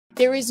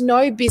There is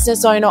no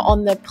business owner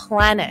on the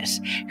planet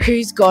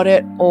who's got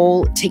it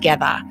all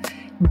together.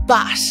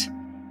 But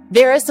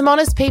there are some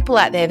honest people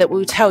out there that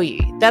will tell you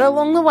that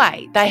along the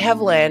way, they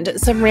have learned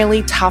some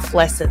really tough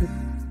lessons.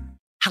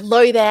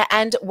 Hello there,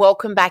 and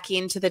welcome back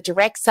into the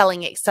Direct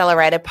Selling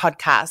Accelerator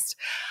podcast.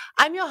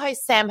 I'm your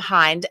host, Sam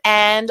Hind,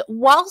 and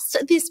whilst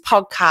this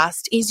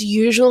podcast is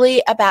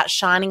usually about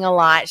shining a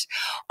light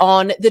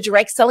on the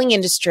direct selling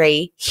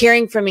industry,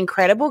 hearing from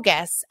incredible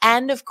guests,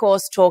 and of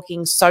course,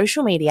 talking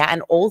social media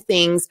and all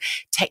things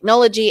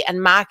technology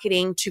and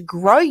marketing to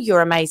grow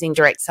your amazing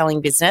direct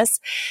selling business,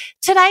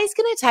 today's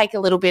going to take a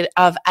little bit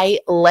of a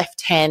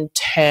left-hand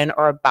turn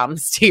or a bum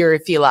steer,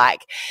 if you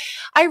like.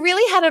 I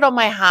really had it on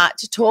my heart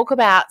to talk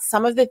about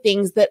some of the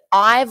things that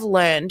I've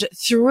learned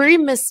through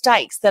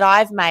mistakes that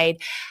I've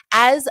made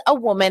as a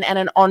woman and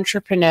an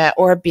entrepreneur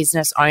or a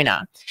business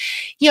owner.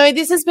 You know,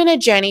 this has been a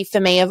journey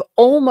for me of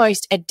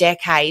almost a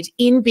decade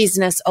in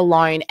business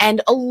alone.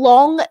 And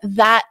along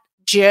that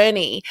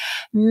journey,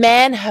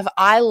 man, have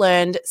I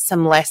learned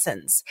some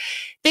lessons.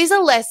 These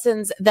are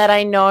lessons that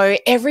I know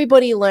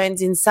everybody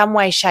learns in some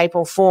way, shape,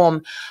 or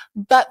form.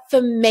 But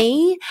for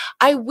me,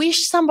 I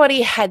wish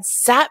somebody had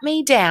sat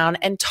me down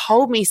and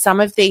told me some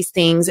of these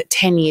things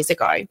 10 years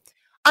ago.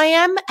 I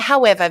am,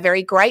 however,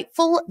 very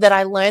grateful that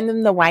I learned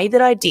them the way that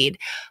I did,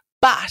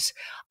 but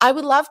I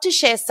would love to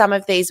share some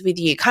of these with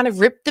you, kind of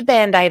rip the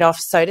Band-Aid off,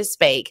 so to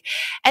speak,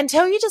 and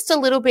tell you just a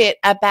little bit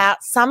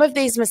about some of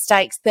these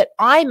mistakes that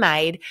I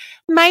made,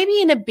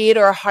 maybe in a bid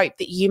or a hope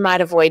that you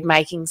might avoid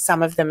making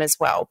some of them as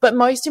well. But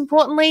most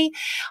importantly,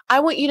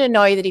 I want you to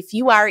know that if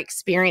you are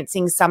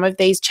experiencing some of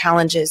these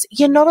challenges,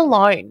 you're not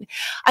alone.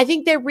 I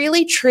think there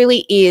really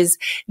truly is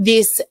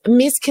this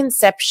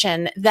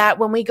misconception that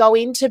when we go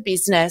into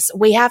business,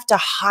 we have to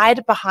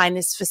hide behind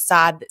this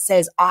facade that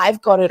says,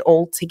 I've got it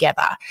all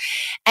together.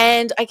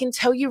 And I can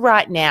tell you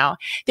right now,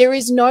 there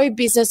is no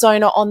business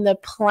owner on the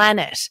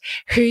planet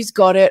who's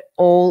got it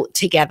all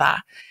together.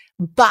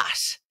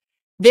 But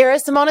there are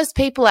some honest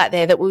people out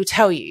there that will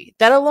tell you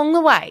that along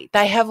the way,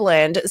 they have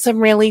learned some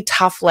really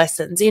tough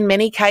lessons, in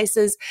many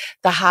cases,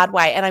 the hard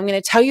way. And I'm going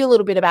to tell you a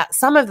little bit about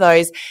some of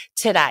those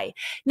today.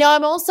 Now,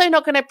 I'm also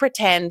not going to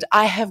pretend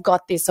I have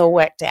got this all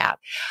worked out.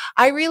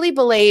 I really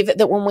believe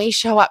that when we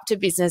show up to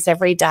business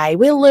every day,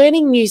 we're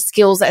learning new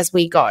skills as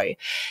we go.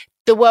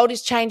 The world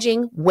is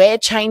changing, we're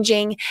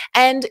changing,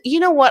 and you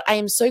know what? I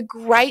am so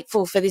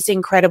grateful for this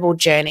incredible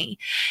journey.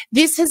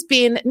 This has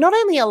been not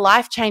only a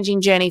life-changing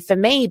journey for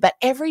me, but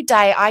every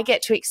day I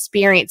get to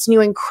experience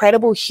new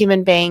incredible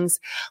human beings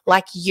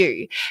like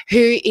you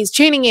who is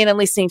tuning in and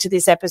listening to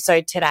this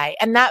episode today.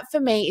 And that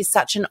for me is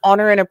such an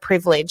honor and a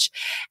privilege.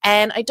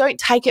 And I don't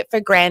take it for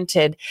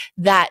granted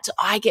that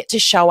I get to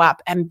show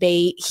up and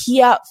be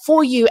here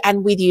for you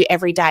and with you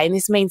every day. And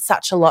this means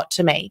such a lot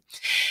to me.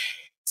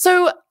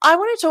 So I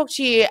want to talk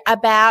to you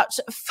about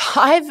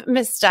 5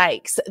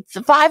 mistakes,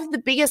 5 of the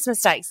biggest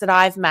mistakes that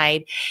I've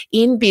made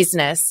in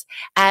business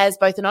as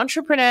both an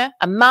entrepreneur,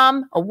 a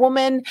mum, a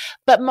woman,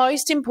 but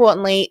most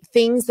importantly,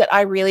 things that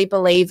I really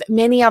believe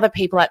many other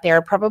people out there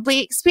are probably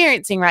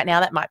experiencing right now.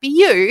 That might be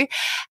you,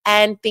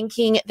 and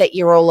thinking that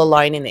you're all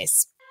alone in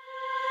this.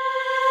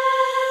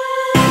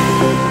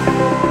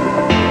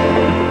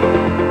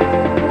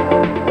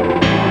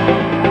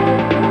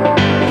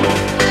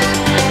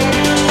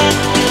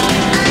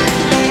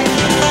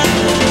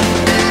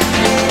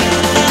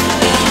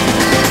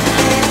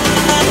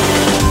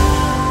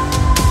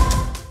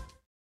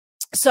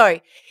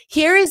 So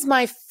here is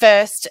my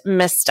first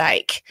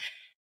mistake: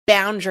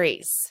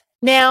 boundaries.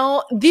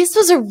 Now, this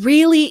was a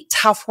really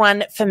tough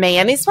one for me,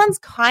 and this one's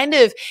kind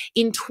of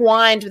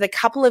entwined with a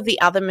couple of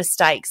the other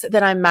mistakes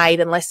that I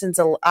made and lessons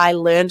I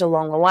learned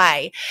along the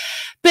way.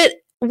 But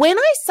when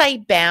I say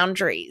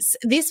boundaries,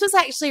 this was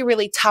actually a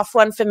really tough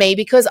one for me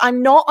because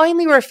I'm not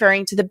only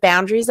referring to the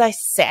boundaries I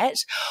set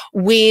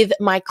with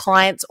my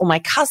clients or my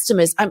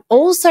customers, I'm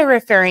also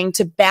referring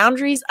to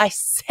boundaries I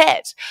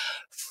set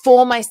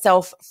for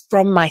myself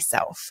from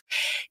myself.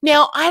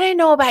 Now, I don't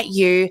know about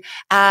you,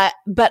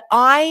 but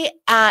I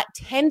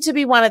tend to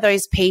be one of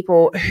those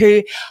people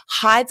who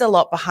hides a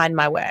lot behind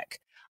my work.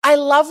 I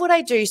love what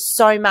I do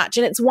so much,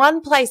 and it's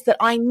one place that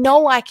I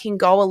know I can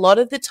go a lot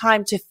of the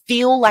time to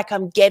feel like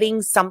I'm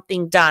getting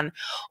something done.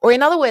 Or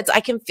in other words, I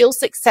can feel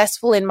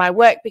successful in my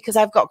work because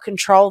I've got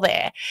control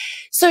there.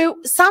 So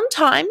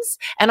sometimes,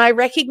 and I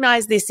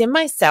recognize this in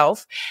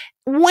myself,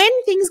 when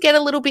things get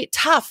a little bit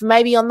tough,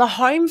 maybe on the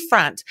home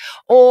front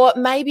or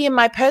maybe in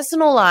my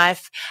personal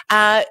life,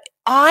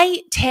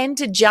 I tend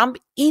to jump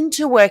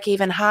into work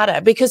even harder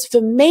because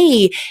for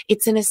me,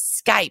 it's an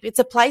escape. It's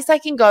a place I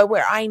can go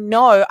where I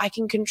know I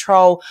can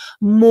control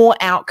more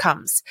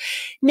outcomes.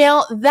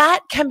 Now,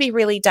 that can be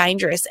really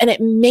dangerous, and it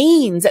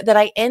means that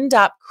I end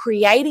up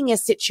creating a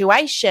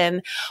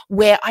situation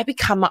where I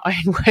become my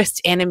own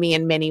worst enemy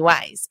in many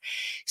ways.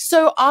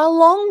 So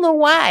along the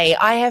way,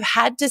 I have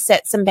had to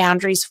set some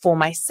boundaries for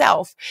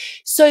myself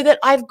so that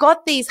I've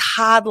got these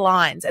hard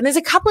lines. And there's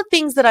a couple of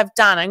things that I've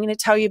done. I'm going to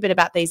tell you a bit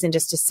about these in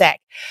just a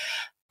sec.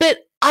 But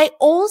I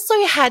also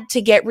had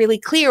to get really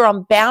clear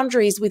on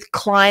boundaries with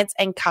clients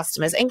and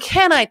customers. And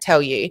can I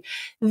tell you,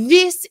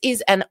 this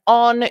is an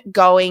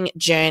ongoing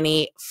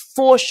journey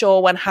for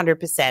sure,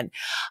 100%.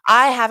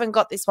 I haven't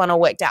got this one all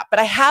worked out, but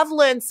I have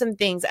learned some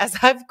things as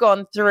I've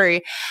gone through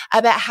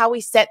about how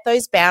we set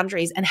those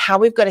boundaries and how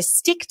we've got to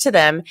stick to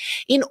them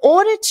in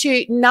order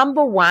to,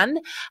 number one,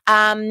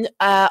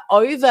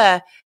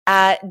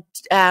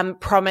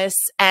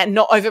 promise and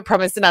not over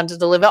promise and under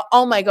deliver.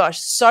 Oh my gosh,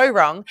 so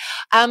wrong.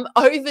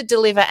 Over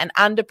deliver and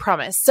under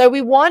promise. So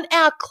we want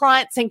our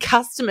clients and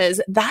customers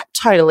I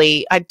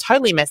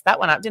totally messed that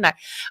one up, didn't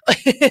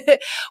I?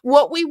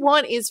 What we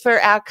want is for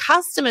our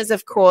customers,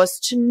 of course,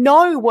 to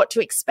know what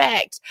to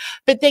expect,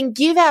 but then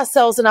give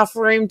ourselves enough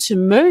room to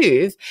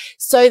move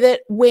so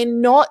that we're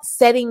not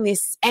setting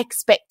this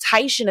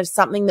expectation of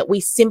something that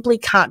we simply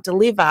can't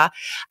deliver,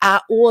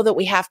 or that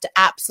we have to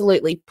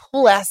absolutely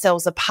pull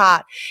ourselves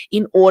apart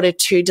in order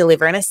to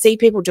deliver. And I see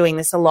people doing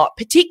this a lot,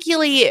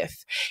 particularly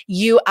if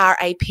you are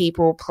a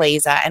people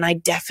pleaser. And I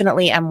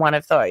definitely am one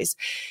of those.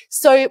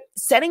 So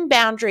setting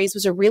boundaries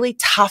was a really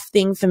tough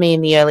thing for me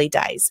in the early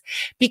days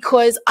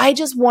because I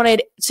just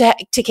wanted to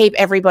keep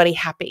everybody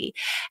happy.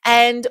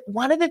 And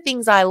one of the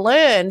things I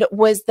learned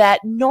was that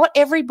not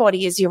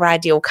everybody is your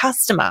ideal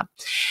customer.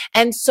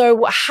 And so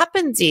what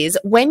happens is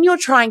when you're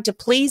trying to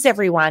please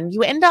everyone,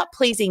 you end up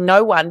pleasing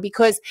no one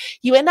because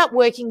you end up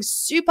working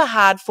super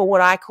hard for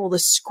what I call the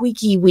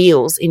squeaky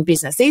wheels in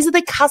business. These are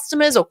the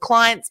customers or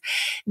clients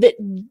that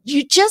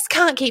you just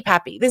can't keep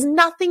happy. There's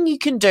nothing you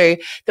can do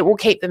that will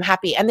keep them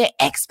happy, and their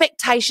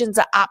expectations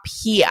are up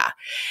here.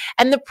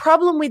 And the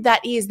problem with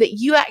that is that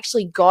you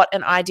actually got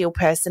an ideal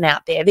person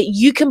out there that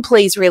you can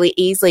please really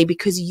easily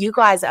because you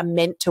guys are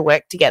meant to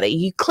work together.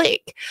 You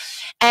click.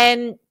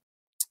 And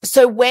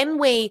so when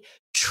we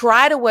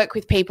try to work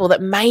with people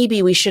that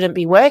maybe we shouldn't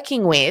be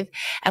working with,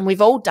 and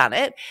we've all done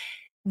it,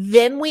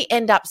 then we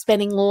end up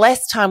spending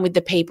less time with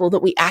the people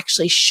that we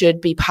actually should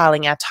be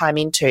piling our time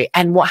into.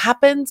 And what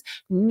happens?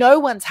 No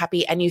one's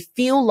happy, and you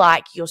feel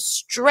like you're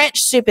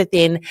stretched super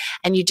thin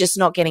and you're just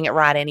not getting it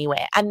right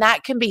anywhere. And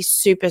that can be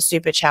super,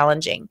 super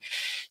challenging.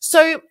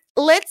 So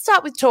let's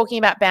start with talking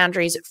about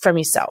boundaries from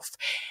yourself.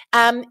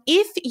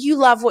 If you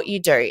love what you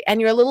do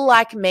and you're a little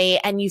like me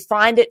and you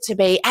find it to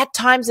be at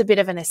times a bit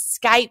of an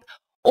escape,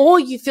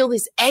 or you feel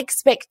this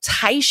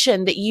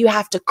expectation that you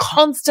have to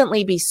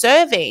constantly be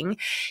serving,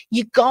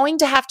 you're going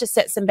to have to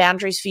set some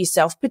boundaries for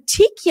yourself,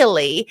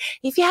 particularly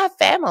if you have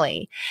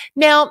family.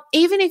 Now,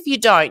 even if you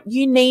don't,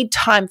 you need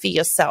time for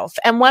yourself.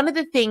 And one of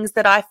the things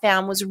that I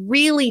found was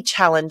really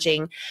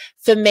challenging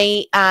for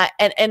me, well,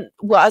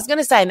 I was going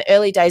to say in the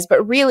early days,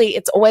 but really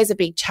it's always a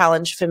big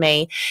challenge for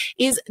me,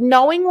 is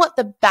knowing what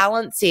the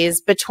balance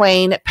is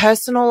between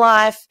personal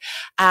life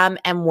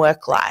and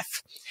work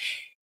life.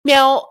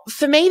 Now,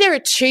 for me, there are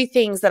two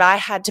things that I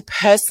had to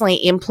personally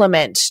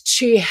implement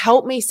to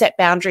help me set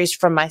boundaries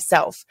from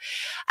myself.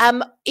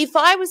 If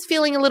I was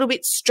feeling a little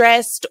bit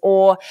stressed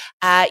or,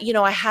 I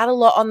had a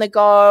lot on the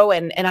go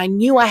and I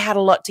knew I had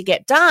a lot to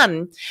get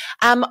done,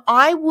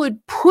 I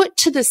would put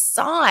to the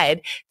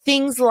side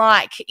things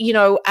like,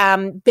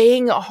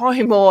 being at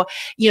home or,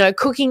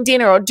 cooking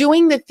dinner or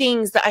doing the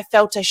things that I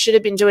felt I should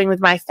have been doing with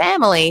my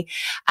family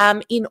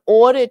in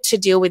order to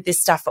deal with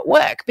this stuff at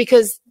work,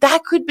 because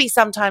that could be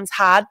sometimes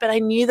hard, but I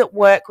knew that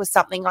work was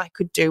something I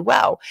could do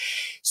well.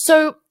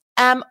 So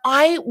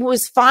I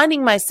was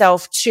finding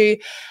myself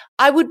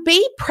I would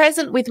be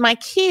present with my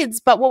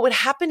kids, but what would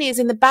happen is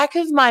in the back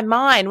of my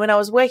mind when I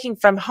was working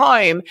from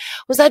home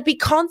was I'd be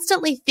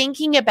constantly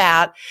thinking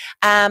about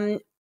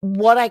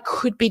what I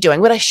could be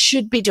doing, what I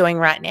should be doing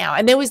right now.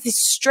 And there was this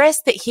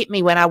stress that hit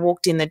me when I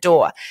walked in the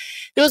door.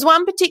 There was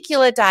one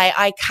particular day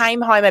I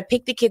came home, I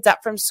picked the kids up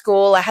from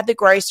school, I had the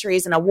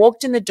groceries, and I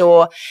walked in the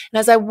door. And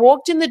as I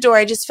walked in the door,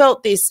 I just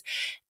felt this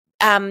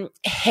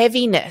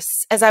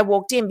heaviness as I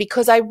walked in,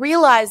 because I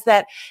realized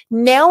that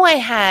now I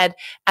had,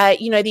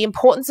 the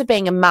importance of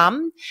being a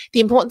mum,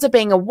 the importance of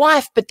being a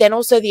wife, but then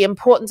also the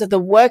importance of the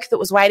work that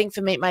was waiting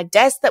for me at my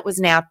desk that was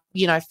now,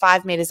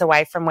 5 meters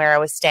away from where I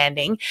was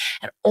standing.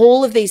 And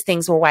all of these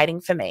things were waiting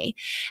for me.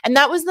 And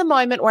that was the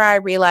moment where I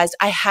realized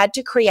I had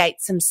to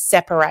create some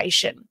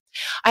separation.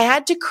 I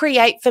had to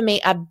create for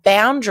me a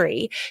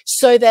boundary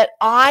so that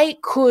I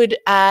could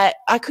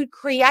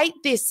create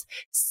this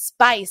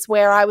space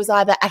where I was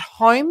either at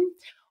home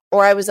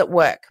or I was at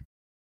work.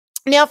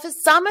 Now, for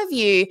some of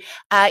you,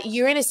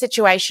 you're in a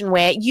situation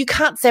where you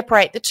can't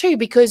separate the two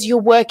because your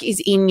work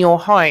is in your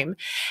home.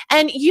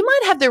 And you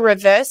might have the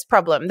reverse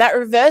problem. That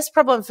reverse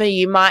problem for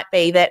you might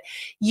be that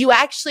you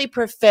actually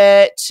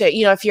prefer to,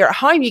 if you're at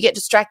home, you get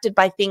distracted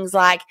by things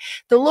like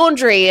the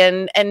laundry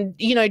and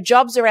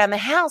jobs around the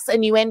house,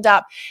 and you end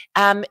up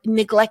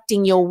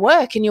neglecting your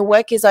work, and your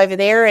work is over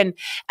there, and,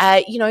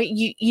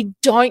 you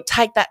don't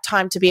take that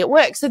time to be at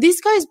work. So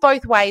this goes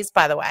both ways,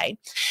 by the way.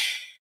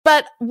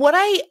 But what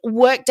I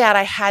worked out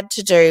I had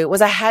to do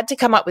was I had to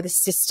come up with a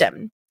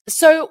system.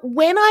 So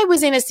when I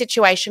was in a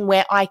situation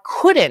where I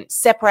couldn't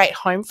separate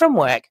home from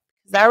work,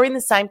 They were in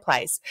the same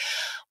place.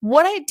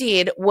 What I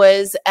did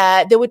was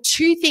there were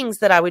two things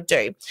that I would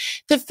do.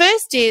 The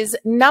first is,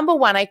 number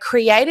one, I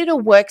created a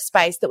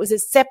workspace that was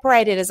as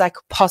separated as I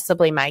could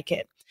possibly make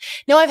it.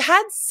 Now, I've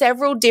had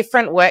several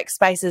different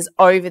workspaces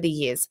over the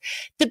years.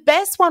 The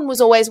best one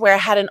was always where I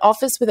had an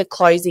office with a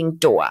closing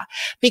door,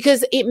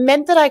 because it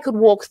meant that I could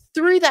walk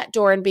through that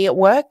door and be at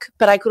work,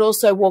 but I could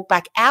also walk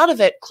back out of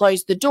it,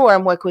 close the door,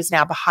 and work was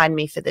now behind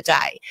me for the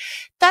day.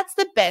 That's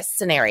the best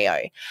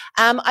scenario.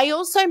 I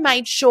also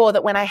made sure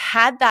that when I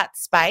had that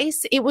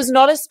space, it was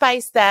not a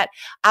space that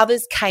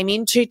others came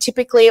into.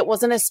 Typically, it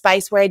wasn't a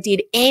space where I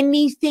did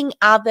anything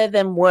other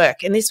than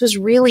work. And this was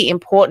really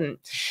important.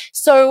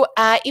 So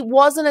it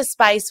wasn't a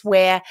space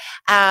where,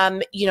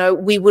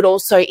 we would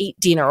also eat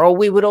dinner, or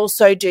we would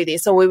also do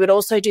this, or we would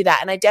also do that.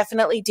 And I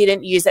definitely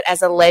didn't use it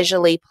as a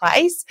leisurely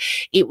place.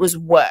 It was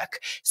work.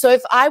 So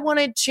if I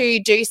wanted to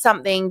do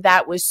something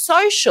that was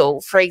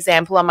social, for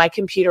example, on my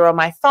computer or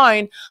my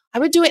phone, I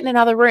would do it in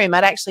another room.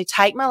 I'd actually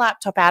take my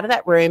laptop out of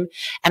that room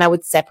and I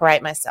would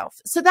separate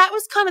myself. So that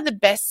was kind of the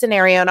best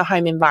scenario in a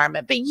home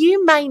environment, but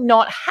you may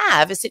not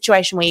have a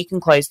situation where you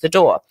can close the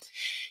door.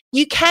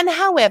 You can,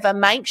 however,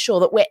 make sure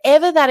that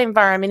wherever that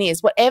environment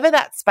is, whatever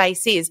that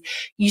space is,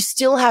 you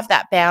still have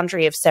that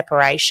boundary of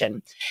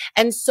separation.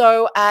 And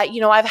so,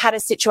 I've had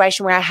a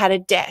situation where I had a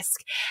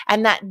desk,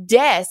 and that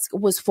desk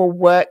was for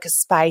work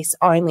space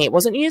only. It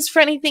wasn't used for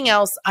anything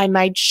else. I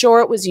made sure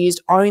it was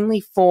used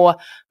only for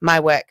my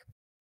work.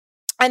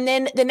 And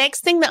then the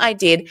next thing that I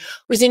did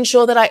was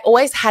ensure that I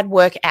always had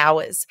work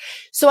hours.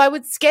 So I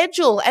would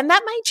schedule, and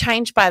that may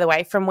change, by the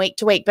way, from week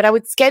to week, but I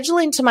would schedule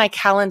into my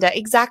calendar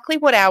exactly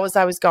what hours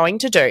I was going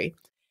to do.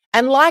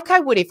 And like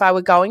I would if I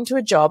were going to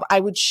a job, I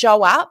would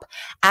show up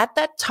at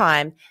that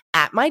time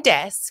at my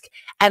desk,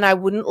 and I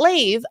wouldn't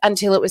leave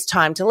until it was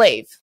time to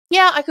leave.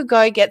 Yeah, I could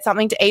go get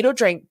something to eat or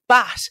drink,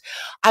 but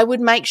I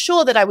would make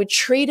sure that I would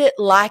treat it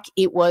like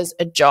it was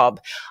a job.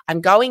 I'm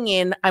going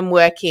in, I'm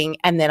working,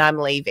 and then I'm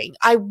leaving.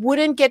 I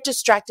wouldn't get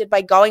distracted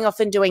by going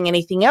off and doing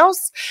anything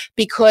else,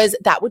 because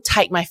that would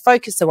take my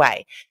focus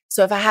away.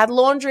 So if I had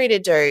laundry to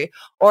do,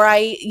 or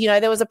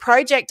there was a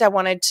project I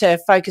wanted to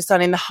focus on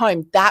in the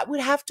home, that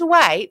would have to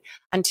wait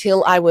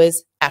until I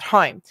was at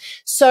home.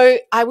 So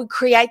I would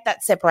create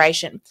that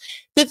separation.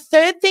 The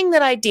third thing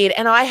that I did,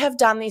 and I have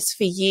done this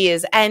for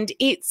years, and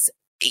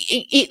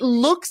it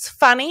looks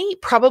funny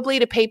probably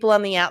to people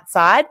on the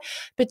outside,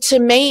 but to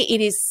me, it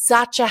is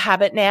such a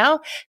habit now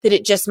that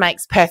it just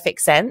makes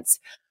perfect sense.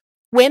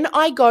 When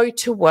I go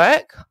to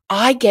work,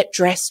 I get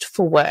dressed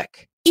for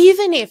work.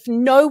 Even if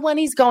no one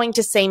is going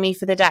to see me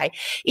for the day,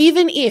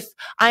 even if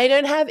I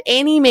don't have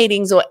any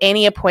meetings or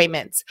any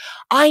appointments,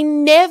 I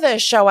never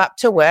show up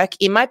to work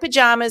in my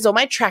pajamas or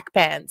my track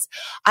pants.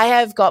 I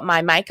have got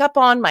my makeup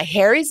on, my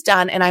hair is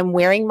done, and I'm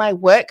wearing my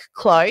work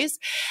clothes.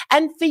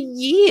 And for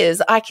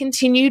years, I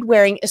continued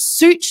wearing a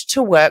suit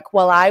to work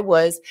while I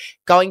was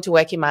going to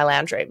work in my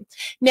lounge room.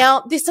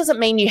 Now, this doesn't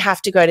mean you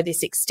have to go to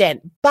this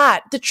extent,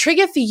 but the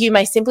trigger for you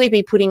may simply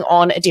be putting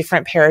on a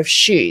different pair of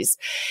shoes.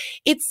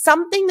 It's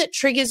something that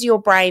triggers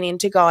your brain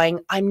into going,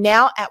 I'm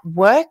now at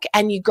work,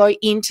 and you go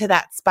into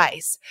that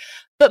space.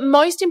 But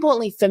most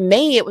importantly for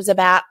me, it was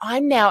about,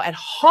 I'm now at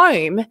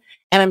home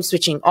and I'm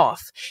switching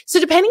off. So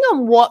depending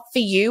on what for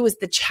you was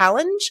the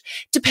challenge,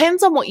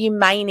 depends on what you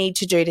may need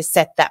to do to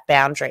set that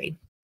boundary.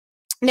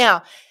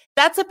 Now,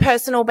 that's a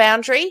personal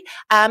boundary.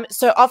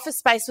 So office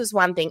space was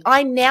one thing.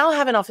 I now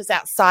have an office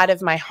outside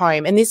of my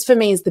home, and this for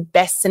me is the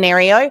best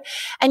scenario.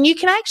 And you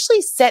can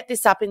actually set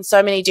this up in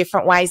so many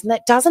different ways, and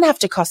that doesn't have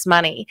to cost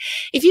money.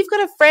 If you've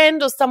got a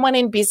friend or someone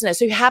in business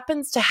who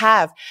happens to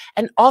have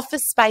an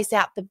office space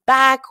out the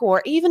back,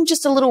 or even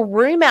just a little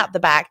room out the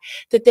back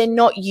that they're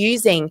not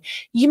using,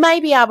 you may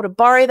be able to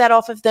borrow that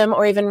off of them,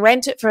 or even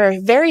rent it for a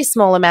very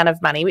small amount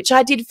of money, which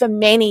I did for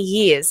many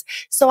years.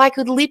 So I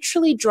could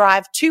literally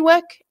drive to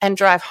work and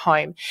drive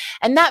home.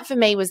 And that for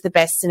me was the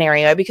best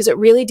scenario, because it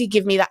really did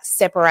give me that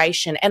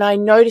separation. And I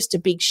noticed a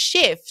big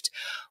shift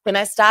when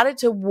I started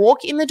to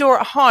walk in the door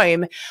at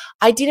home.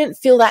 I didn't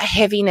feel that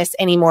heaviness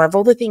anymore of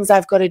all the things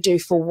I've got to do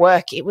for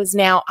work. It was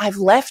now I've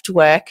left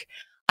work,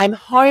 I'm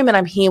home, and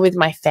I'm here with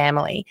my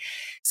family.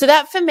 So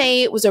that for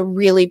me was a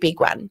really big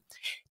one.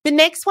 The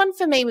next one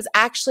for me was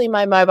actually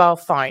my mobile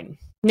phone.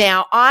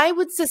 Now, I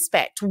would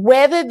suspect,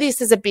 whether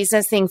this is a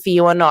business thing for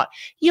you or not,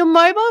 your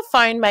mobile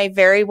phone may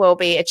very well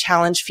be a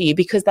challenge for you,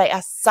 because they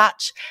are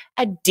such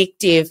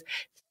addictive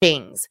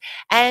things,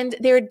 and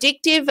they're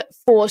addictive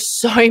for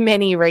so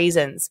many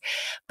reasons.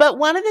 But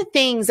one of the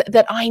things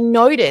that I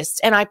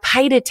noticed, and I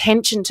paid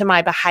attention to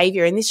my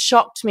behavior, and this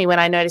shocked me when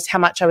I noticed how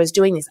much I was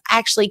doing this. I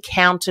actually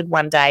counted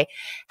one day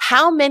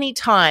how many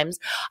times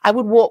I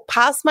would walk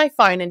past my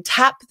phone and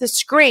tap the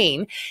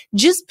screen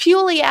just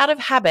purely out of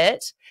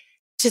habit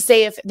to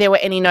see if there were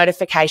any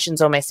notifications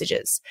or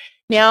messages.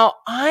 Now,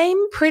 I'm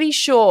pretty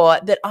sure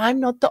that I'm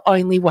not the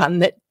only one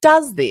that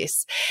does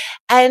this?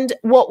 And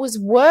what was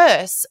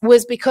worse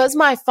was because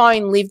my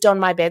phone lived on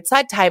my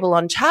bedside table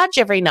on charge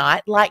every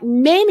night, like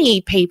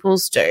many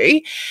people's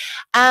do,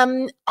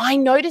 I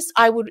noticed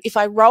if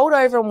I rolled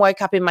over and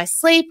woke up in my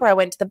sleep, or I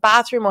went to the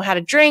bathroom or had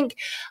a drink,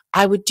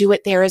 I would do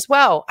it there as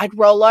well. I'd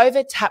roll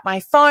over, tap my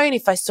phone.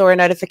 If I saw a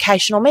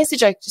notification or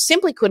message, I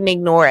simply couldn't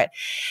ignore it.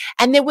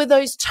 And there were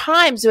those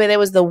times where there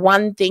was the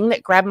one thing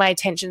that grabbed my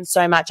attention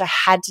so much, I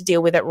had to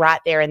deal with it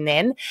right there and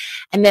then.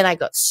 And then I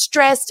got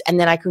stressed, and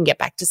then I couldn't get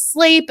back to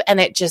sleep, and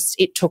it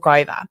took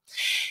over.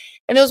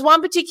 And there was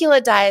one particular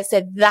day I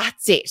said,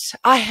 that's it.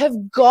 I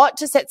have got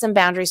to set some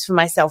boundaries for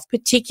myself,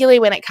 particularly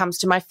when it comes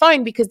to my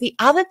phone, because the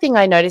other thing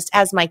I noticed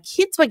as my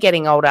kids were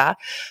getting older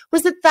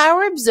was that they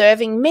were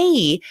observing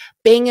me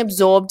being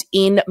absorbed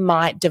in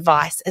my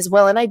device as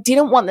well. And I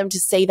didn't want them to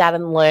see that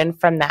and learn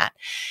from that.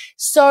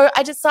 So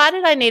I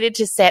decided I needed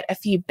to set a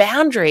few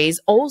boundaries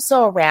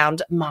also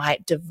around my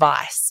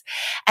device.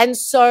 And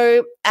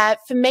so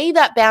for me,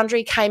 that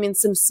boundary came in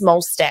some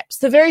small steps.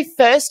 The very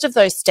first of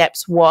those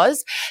steps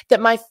was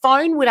that my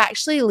phone would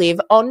actually live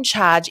on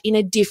charge in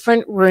a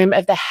different room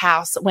of the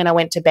house when I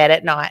went to bed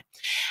at night.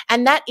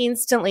 And that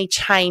instantly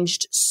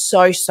changed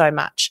so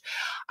much.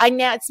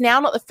 It's now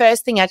not the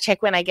first thing I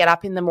check when I get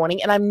up in the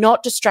morning, and I'm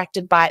not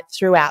distracted by it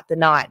throughout the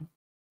night.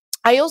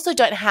 I also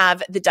don't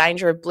have the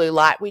danger of blue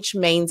light, which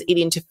means it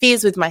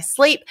interferes with my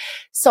sleep.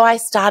 So I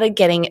started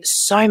getting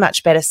so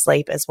much better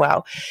sleep as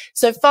well.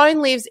 So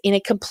phone lives in a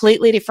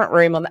completely different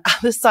room on the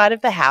other side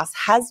of the house,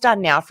 has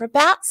done now for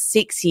about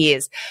 6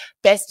 years.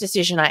 Best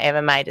decision I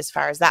ever made as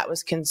far as that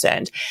was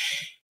concerned.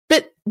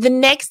 But the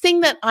next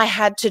thing that I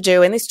had to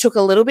do, and this took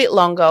a little bit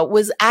longer,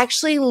 was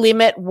actually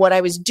limit what I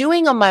was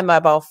doing on my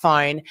mobile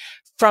phone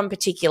from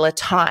particular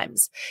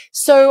times.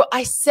 So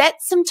I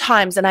set some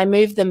times and I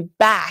moved them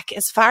back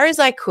as far as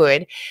I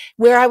could,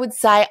 where I would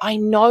say I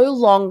no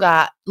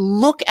longer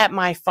look at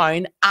my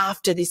phone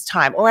after this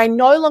time, or I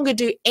no longer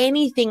do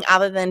anything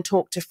other than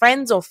talk to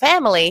friends or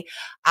family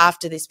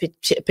after this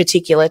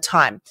particular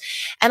time.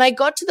 And I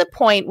got to the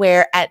point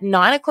where at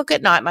 9 o'clock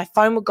at night, my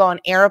phone would go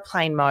on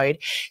airplane mode,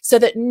 so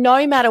that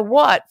no matter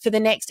what, for the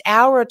next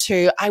hour or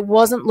two, I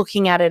wasn't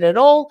looking at it at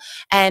all,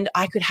 and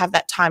I could have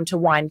that time to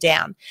wind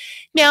down.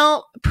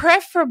 Now,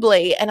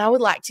 preferably, and I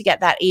would like to get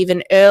that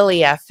even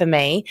earlier for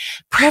me,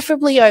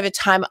 preferably over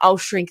time, I'll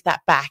shrink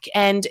that back.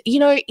 And,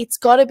 it's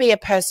got to be a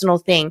personal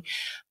thing.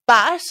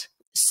 But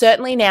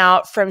certainly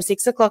now from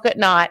 6 o'clock at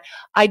night,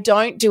 I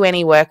don't do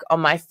any work on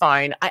my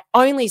phone. I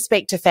only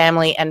speak to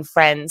family and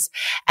friends.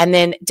 And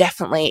then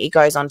definitely it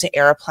goes on to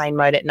airplane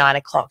mode at 9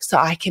 o'clock, so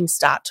I can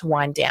start to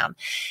wind down.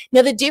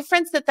 Now, the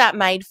difference that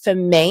made for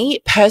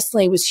me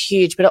personally was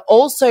huge, but it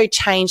also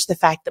changed the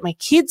fact that my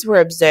kids were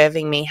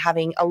observing me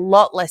having a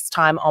lot less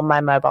time on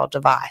my mobile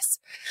device.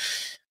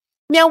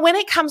 Now, when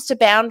it comes to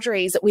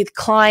boundaries with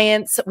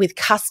clients, with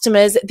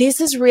customers,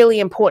 this is really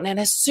important and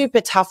a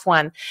super tough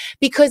one,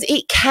 because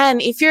it can,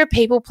 if you're a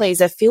people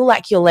pleaser, feel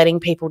like you're letting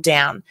people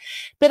down.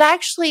 But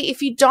actually,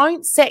 if you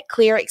don't set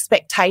clear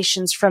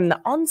expectations from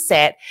the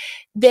onset,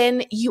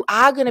 then you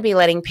are going to be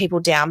letting people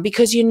down,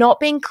 because you're not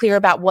being clear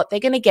about what they're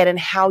going to get and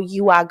how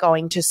you are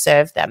going to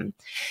serve them.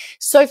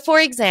 So, for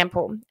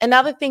example,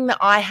 another thing that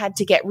I had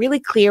to get really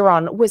clear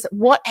on was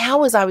what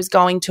hours I was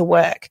going to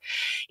work.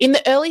 In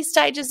the early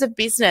stages of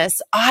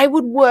business, I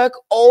would work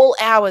all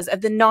hours of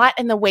the night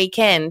and the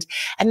weekend,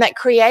 and that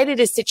created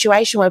a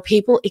situation where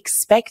people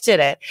expected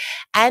it.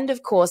 And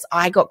of course,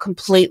 I got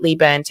completely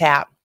burnt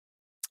out.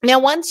 Now,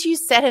 once you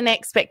set an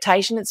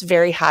expectation, it's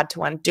very hard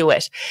to undo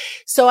it.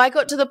 So I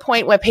got to the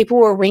point where people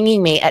were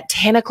ringing me at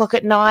 10 o'clock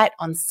at night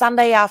on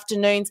Sunday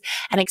afternoons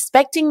and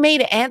expecting me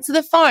to answer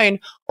the phone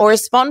or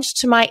respond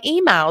to my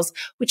emails,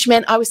 which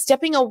meant I was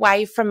stepping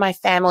away from my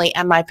family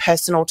and my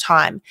personal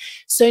time.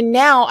 So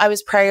now I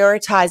was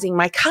prioritizing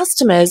my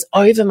customers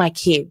over my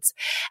kids.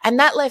 And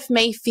that left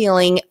me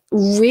feeling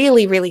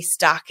really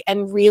stuck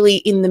and really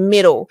in the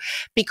middle,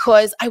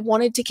 because I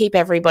wanted to keep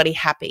everybody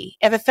happy.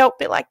 Ever felt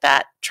a bit like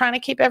that? Trying to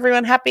keep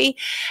everyone happy?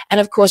 And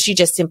of course, you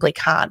just simply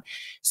can't.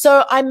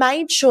 So I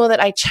made sure that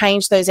I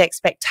changed those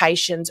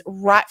expectations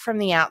right from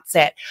the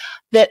outset,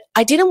 that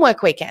I didn't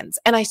work weekends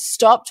and I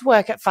stopped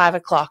work at 5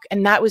 o'clock,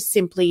 and that was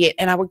simply it.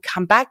 And I would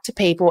come back to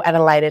people at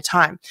a later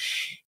time.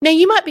 Now,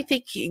 you might be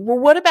thinking, well,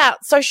 what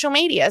about social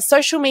media?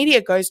 Social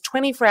media goes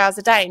 24 hours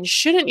a day, and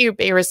shouldn't you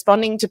be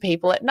responding to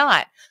people at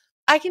night?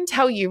 I can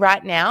tell you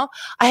right now,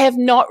 I have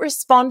not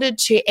responded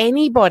to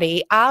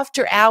anybody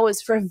after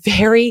hours for a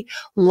very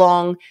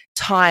long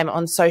time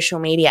on social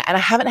media, and I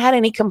haven't had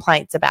any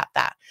complaints about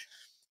that.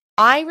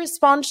 I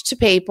respond to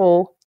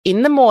people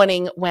in the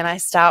morning when I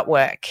start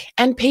work,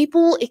 and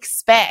people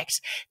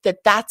expect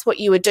that that's what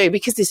you would do,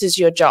 because this is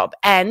your job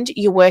and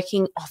you're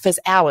working office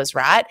hours,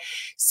 right?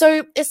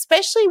 So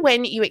especially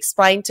when you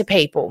explain to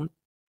people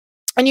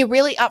and you're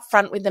really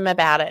upfront with them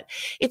about it.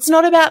 It's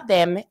not about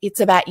them. It's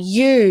about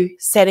you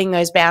setting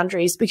those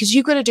boundaries, because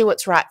you've got to do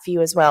what's right for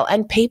you as well.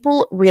 And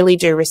people really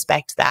do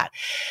respect that,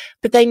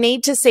 but they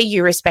need to see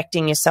you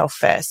respecting yourself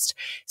first.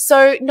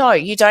 So no,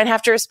 you don't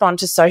have to respond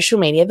to social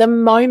media the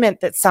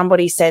moment that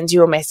somebody sends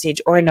you a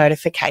message or a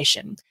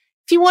notification.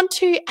 If you want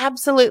to,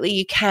 absolutely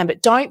you can,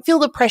 but don't feel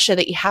the pressure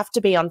that you have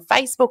to be on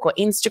Facebook or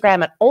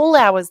Instagram at all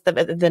hours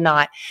of the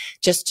night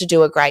just to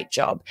do a great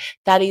job.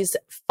 That is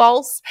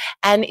false,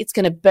 and it's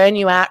going to burn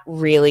you out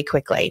really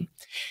quickly.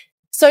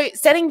 So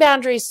setting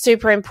boundaries is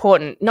super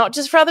important, not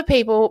just for other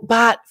people,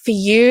 but for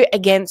you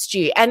against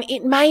you. And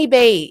it may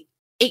be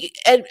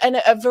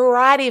a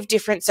variety of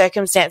different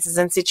circumstances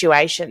and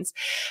situations,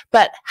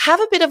 but have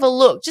a bit of a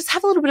look, just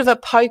have a little bit of a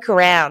poke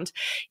around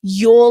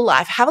your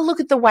life. Have a look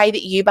at the way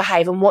that you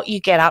behave and what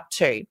you get up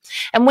to.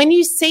 And when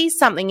you see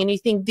something and you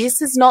think,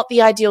 this is not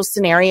the ideal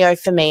scenario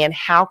for me, and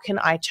how can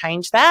I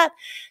change that?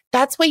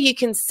 That's where you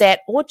can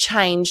set or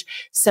change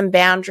some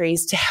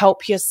boundaries to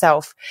help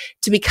yourself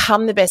to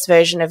become the best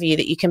version of you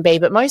that you can be,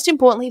 but most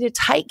importantly, to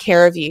take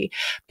care of you,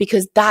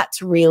 because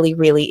that's really,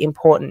 really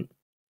important.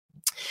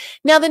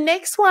 Now, the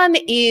next one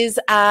is,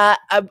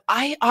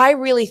 I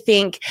really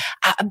think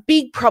a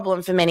big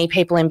problem for many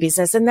people in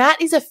business, and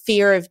that is a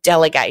fear of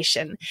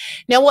delegation.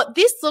 Now, what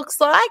this looks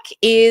like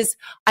is,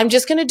 I'm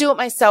just going to do it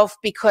myself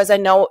because I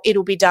know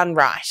it'll be done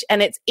right.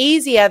 And it's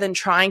easier than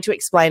trying to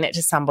explain it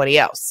to somebody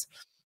else.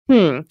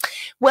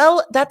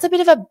 Well, that's a bit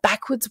of a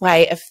backwards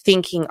way of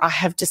thinking, I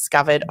have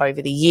discovered over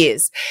the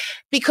years,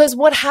 because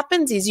what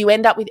happens is you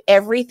end up with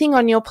everything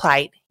on your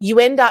plate. You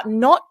end up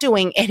not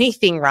doing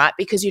anything right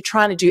because you're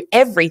trying to do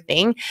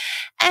everything,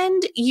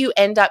 and you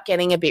end up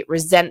getting a bit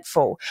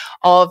resentful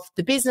of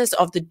the business,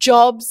 of the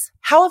jobs.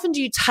 How often do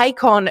you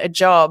take on a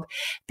job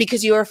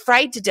because you're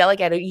afraid to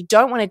delegate, or you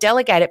don't want to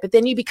delegate it, but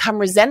then you become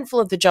resentful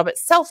of the job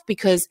itself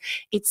because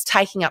it's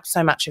taking up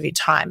so much of your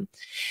time?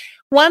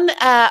 One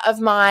of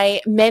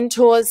my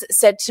mentors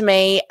said to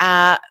me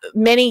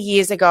many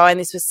years ago, and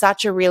this was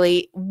such a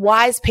really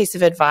wise piece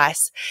of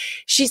advice.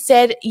 She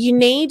said, you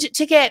need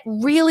to get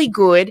really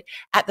good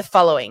at the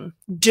following: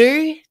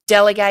 do,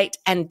 delegate,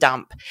 and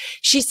dump.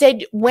 She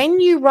said, when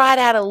you write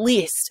out a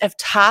list of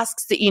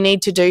tasks that you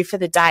need to do for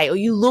the day, or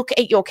you look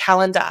at your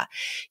calendar,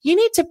 you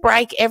need to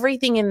break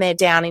everything in there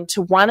down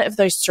into one of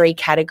those three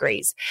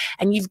categories.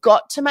 And you've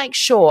got to make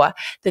sure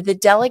that the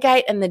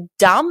delegate and the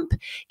dump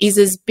is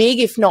as big,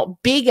 if not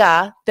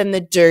bigger, than the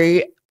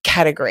do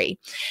category.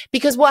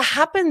 Because what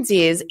happens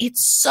is,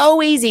 it's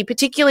so easy,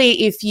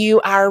 particularly if you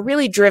are a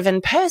really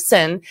driven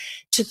person,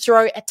 to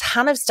throw a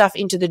ton of stuff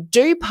into the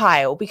do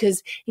pile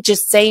because it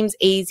just seems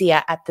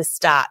easier at the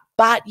start,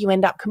 but you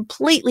end up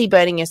completely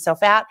burning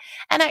yourself out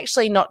and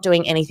actually not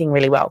doing anything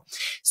really well.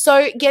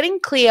 So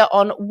getting clear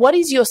on what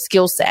is your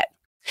skill set.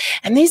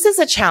 And this is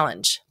a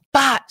challenge,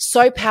 but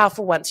so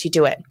powerful once you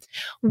do it.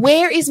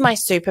 Where is my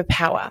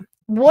superpower?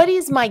 What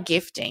is my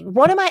gifting?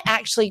 What am I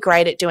actually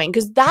great at doing?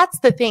 Because that's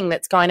the thing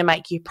that's going to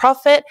make you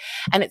profit,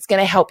 and it's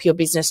going to help your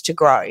business to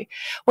grow.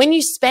 When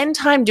you spend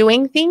time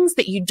doing things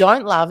that you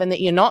don't love and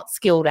that you're not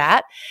skilled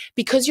at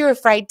because you're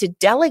afraid to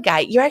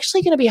delegate, you're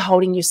actually going to be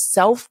holding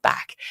yourself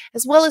back,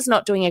 as well as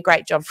not doing a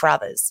great job for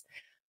others.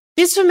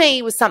 This for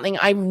me was something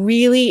I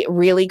really,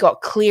 really got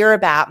clear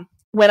about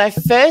when I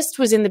first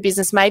was in the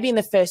business, maybe in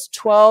the first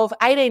 12,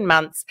 18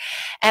 months.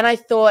 And I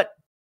thought,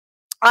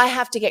 I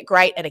have to get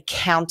great at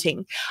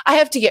accounting. I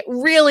have to get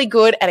really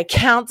good at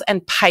accounts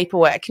and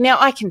paperwork. Now,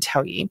 I can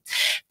tell you,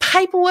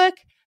 paperwork,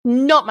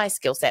 not my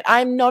skill set.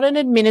 I'm not an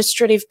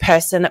administrative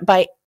person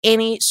by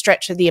any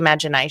stretch of the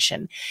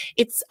imagination.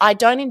 I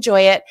don't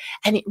enjoy it,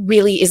 and it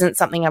really isn't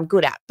something I'm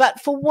good at.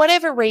 But for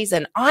whatever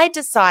reason, I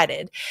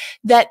decided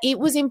that it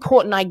was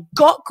important I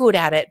got good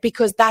at it,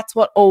 because that's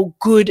what all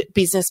good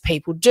business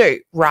people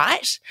do,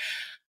 right?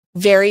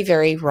 Very,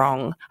 very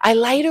wrong. I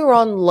later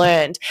on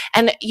learned,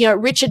 and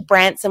Richard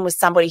Branson was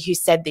somebody who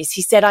said this.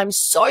 He said, I'm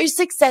so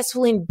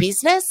successful in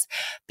business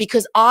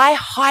because I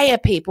hire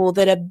people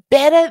that are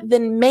better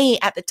than me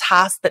at the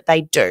task that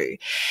they do.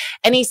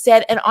 And he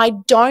said, and I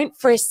don't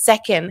for a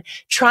second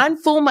try and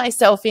fool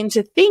myself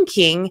into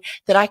thinking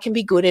that I can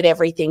be good at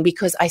everything,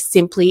 because I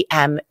simply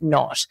am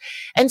not.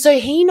 And so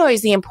he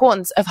knows the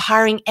importance of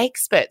hiring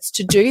experts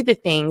to do the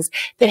things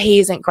that he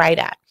isn't great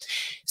at.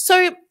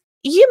 So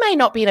you may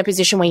not be in a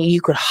position where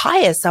you could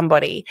hire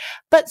somebody,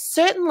 but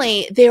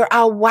certainly there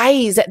are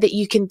ways that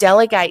you can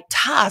delegate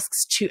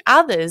tasks to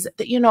others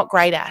that you're not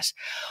great at,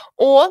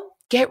 or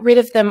get rid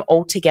of them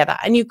altogether.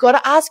 And you've got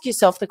to ask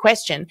yourself the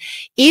question,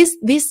 is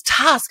this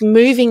task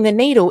moving the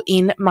needle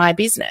in my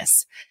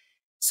business?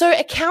 So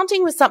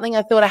accounting was something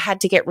I thought I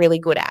had to get really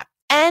good at.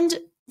 And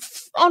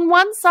on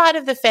one side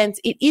of the fence,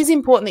 it is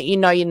important that you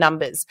know your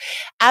numbers.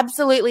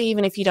 Absolutely,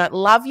 even if you don't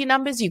love your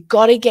numbers, you've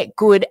got to get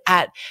good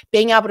at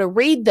being able to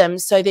read them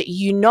so that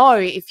you know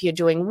if you're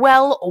doing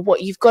well or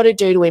what you've got to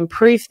do to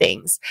improve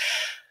things.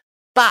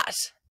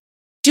 But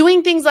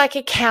Doing things like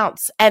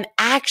accounts and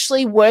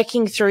actually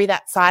working through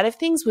that side of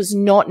things was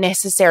not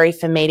necessary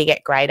for me to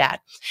get great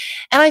at.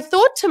 And I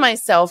thought to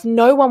myself,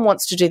 no one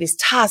wants to do this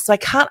task, so I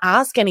can't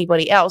ask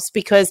anybody else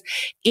because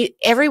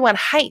everyone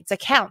hates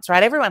accounts,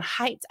 right? Everyone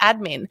hates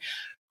admin.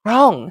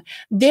 Wrong.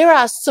 There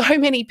are so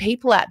many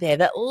people out there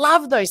that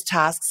love those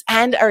tasks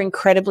and are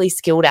incredibly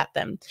skilled at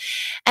them.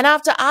 And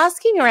after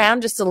asking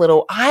around just a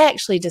little, I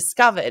actually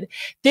discovered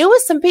there were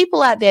some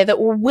people out there that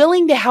were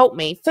willing to help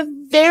me for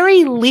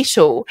very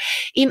little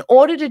in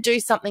order to do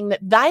something that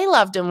they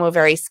loved and were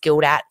very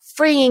skilled at,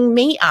 freeing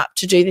me up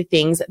to do the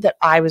things that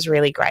I was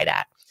really great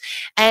at.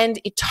 And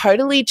it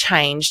totally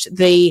changed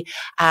the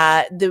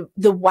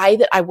way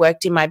that I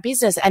worked in my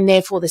business and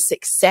therefore the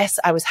success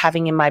I was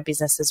having in my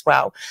business as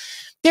well.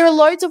 There are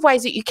loads of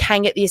ways that you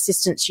can get the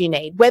assistance you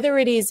need, whether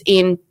it is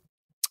in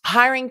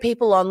hiring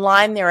people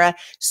online. There are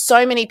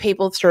so many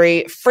people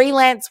through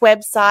freelance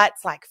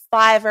websites like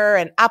Fiverr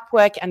and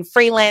Upwork and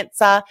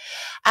Freelancer,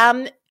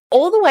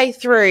 all the way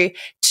through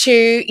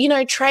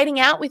to, trading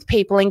out with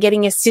people and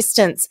getting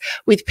assistance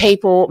with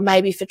people,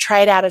 maybe for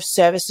trade out of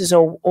services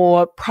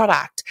or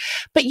product.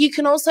 But you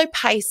can also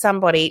pay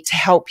somebody to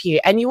help you,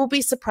 and you will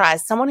be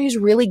surprised. Someone who's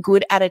really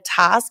good at a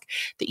task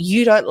that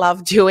you don't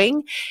love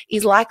doing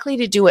is likely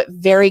to do it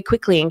very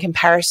quickly in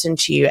comparison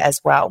to you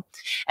as well.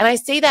 And I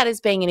see that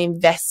as being an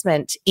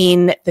investment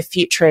in the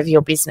future of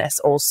your business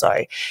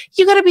also.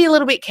 You've got to be a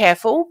little bit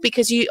careful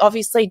because you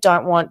obviously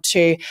don't want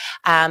to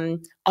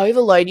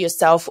overload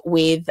yourself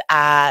with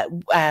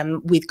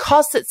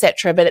costs,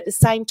 etc. But at the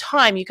same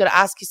time, you've got to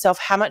ask yourself,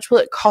 how much will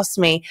it cost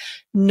me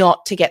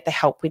not to get the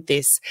help with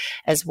this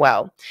as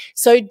well?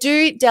 So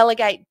do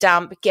delegate,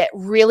 dump, get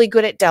really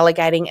good at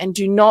delegating, and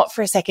do not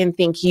for a second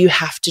think you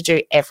have to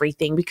do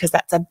everything, because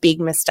that's a big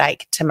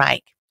mistake to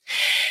make.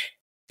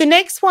 The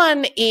next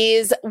one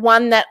is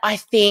one that I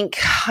think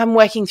I'm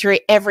working through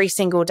every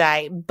single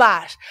day,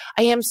 but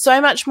I am so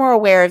much more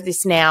aware of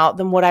this now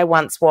than what I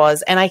once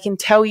was. And I can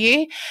tell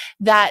you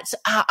that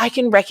I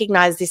can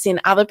recognize this in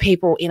other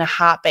people in a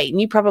heartbeat. And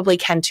you probably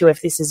can too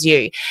if this is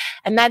you.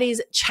 And that is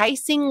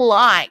chasing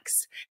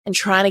likes and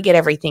trying to get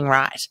everything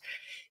right.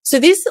 So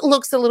this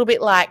looks a little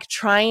bit like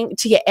trying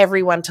to get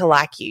everyone to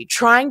like you,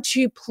 trying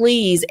to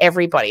please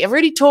everybody. I've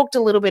already talked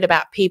a little bit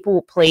about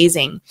people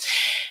pleasing,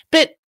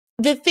 but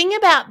the thing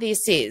about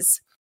this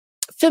is,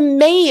 for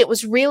me, it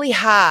was really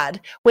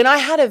hard when I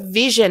had a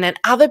vision and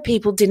other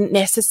people didn't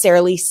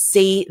necessarily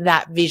see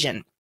that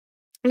vision.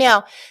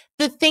 Now,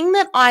 the thing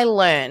that I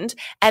learned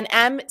and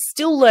am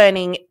still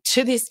learning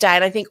to this day,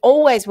 and I think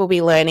always will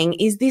be learning,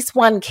 is this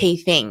one key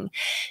thing.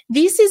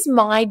 This is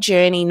my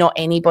journey, not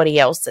anybody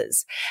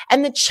else's.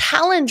 And the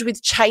challenge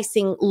with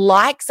chasing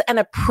likes and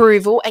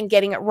approval and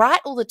getting it right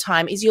all the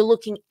time is you're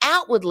looking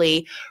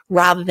outwardly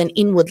rather than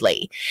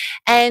inwardly.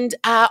 And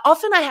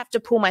often I have to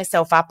pull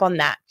myself up on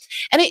that.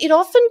 And it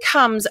often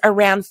comes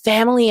around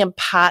family and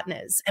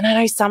partners. And I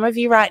know some of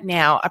you right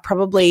now are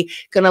probably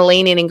going to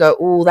lean in and go,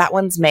 oh, that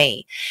one's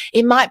me.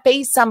 It might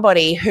be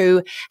somebody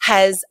who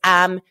has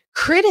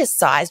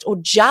criticized or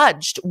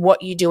judged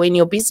what you do in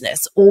your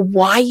business or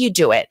why you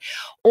do it,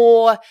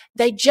 or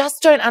they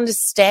just don't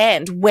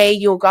understand where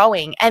you're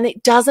going and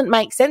it doesn't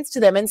make sense to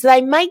them. And so they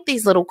make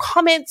these little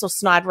comments or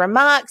snide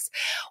remarks,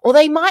 or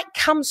they might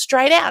come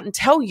straight out and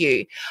tell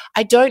you,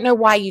 I don't know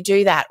why you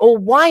do that, or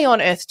why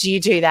on earth do you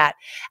do that?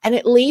 And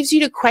it leaves you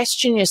to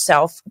question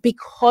yourself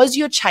because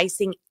you're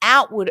chasing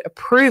outward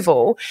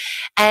approval,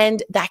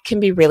 and that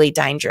can be really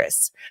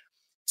dangerous.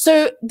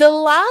 So the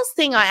last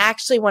thing I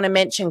actually want to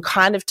mention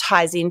kind of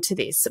ties into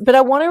this, but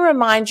I want to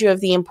remind you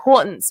of the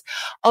importance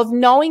of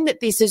knowing that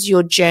this is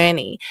your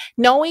journey,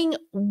 knowing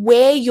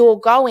where you're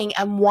going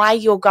and why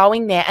you're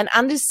going there, and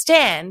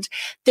understand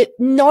that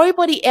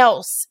nobody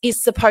else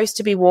is supposed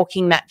to be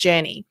walking that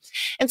journey.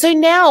 And so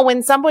now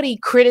when somebody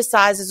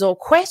criticizes or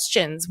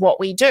questions what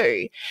we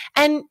do,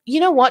 and you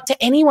know what,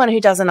 to anyone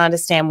who doesn't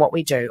understand what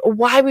we do or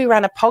why we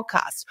run a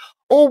podcast,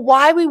 or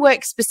why we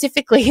work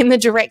specifically in the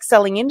direct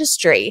selling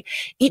industry,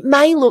 it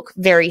may look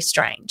very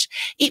strange.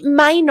 It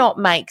may not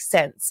make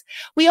sense.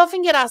 We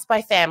often get asked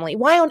by family,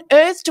 why on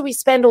earth do we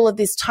spend all of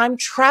this time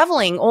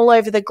traveling all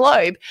over the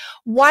globe?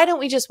 Why don't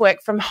we just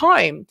work from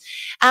home?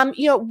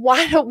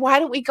 Why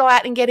don't we go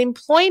out and get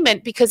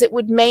employment, because it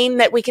would mean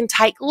that we can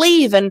take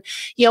leave and,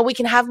 we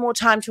can have more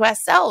time to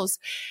ourselves.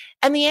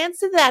 And the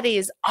answer to that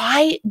is,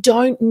 I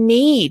don't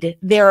need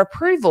their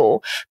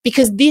approval,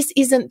 because this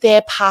isn't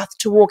their path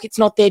to walk. It's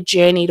not their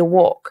journey to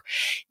walk.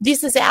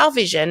 This is our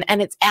vision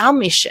and it's our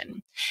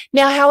mission.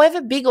 Now,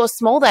 however big or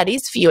small that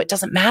is for you, it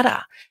doesn't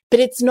matter, but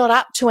it's not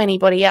up to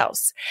anybody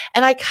else.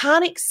 And I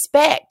can't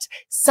expect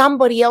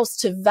somebody else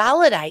to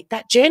validate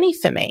that journey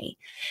for me.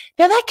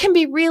 Now, that can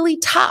be really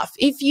tough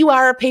if you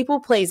are a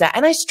people pleaser.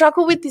 And I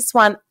struggle with this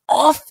one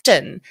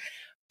often,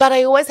 but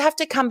I always have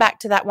to come back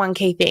to that one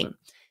key thing.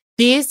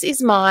 This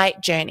is my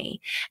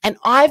journey, and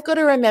I've got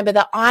to remember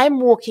that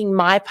I'm walking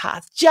my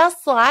path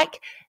just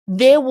like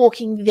they're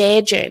walking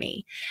their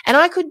journey. And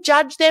I could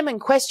judge them and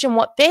question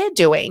what they're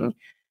doing,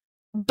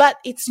 but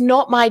it's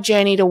not my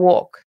journey to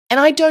walk. And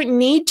I don't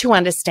need to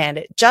understand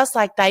it, just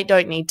like they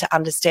don't need to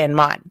understand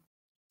mine.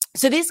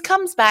 So this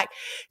comes back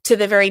to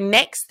the very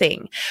next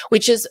thing,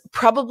 which is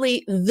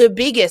probably the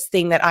biggest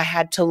thing that I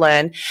had to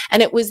learn.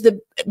 And it was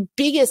the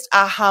biggest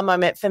aha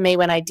moment for me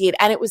when I did.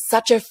 And it was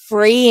such a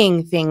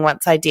freeing thing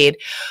once I did,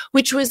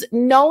 which was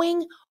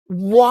knowing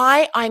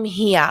why I'm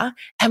here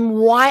and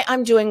why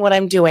I'm doing what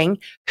I'm doing,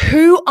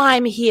 who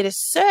I'm here to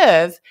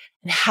serve,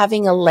 and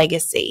having a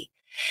legacy.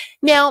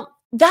 Now,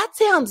 that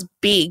sounds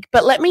big,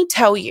 but let me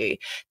tell you,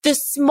 the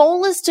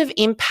smallest of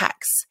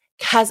impacts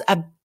has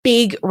a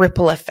big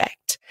ripple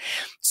effect.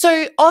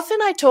 So often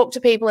I talk to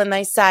people and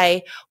they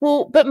say,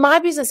 well, but my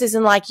business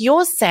isn't like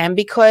yours, Sam,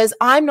 because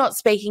I'm not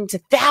speaking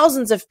to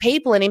thousands of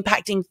people and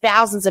impacting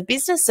thousands of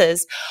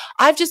businesses.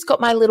 I've just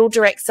got my little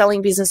direct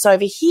selling business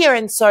over here.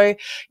 And so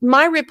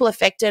my ripple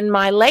effect and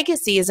my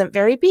legacy isn't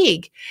very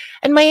big.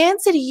 And my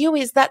answer to you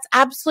is that's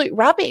absolute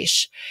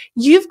rubbish.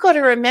 You've got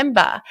to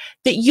remember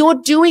that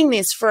you're doing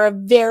this for a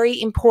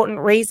very important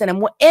reason. And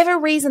whatever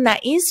reason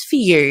that is for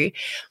you,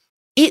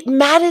 it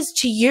matters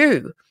to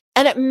you.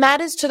 And it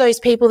matters to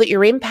those people that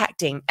you're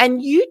impacting.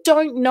 And you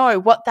don't know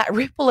what that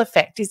ripple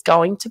effect is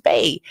going to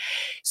be.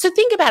 So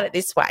think about it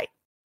this way.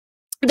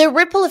 The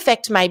ripple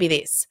effect may be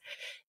this.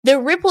 The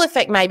ripple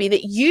effect may be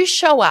that you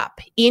show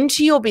up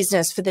into your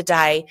business for the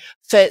day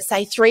for,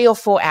 say, 3 or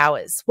 4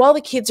 hours while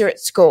the kids are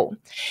at school.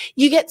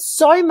 You get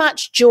so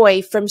much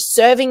joy from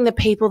serving the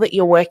people that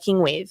you're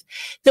working with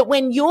that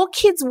when your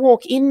kids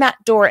walk in that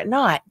door at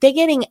night, they're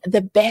getting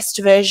the best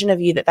version of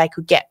you that they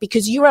could get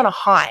because you're on a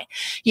high.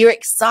 You're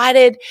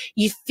excited.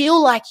 You feel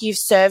like you've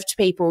served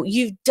people.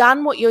 You've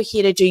done what you're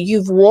here to do.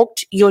 You've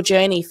walked your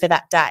journey for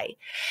that day.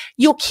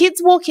 Your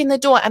kids walk in the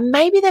door and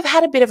maybe they've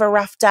had a bit of a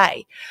rough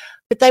day.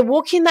 But they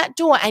walk in that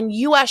door and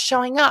you are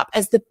showing up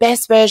as the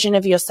best version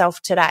of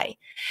yourself today.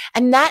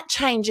 And that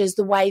changes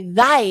the way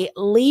they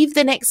leave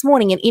the next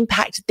morning and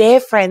impact their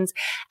friends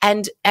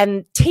and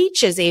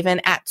teachers even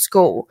at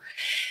school.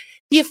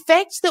 The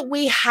effect that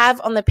we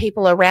have on the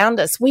people around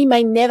us, we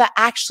may never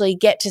actually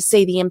get to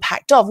see the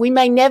impact of. We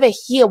may never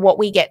hear what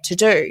we get to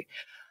do.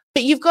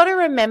 But you've got to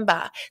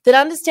remember that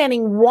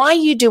understanding why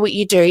you do what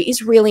you do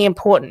is really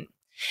important.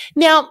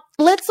 Now,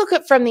 let's look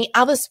at from the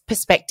other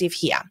perspective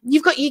here.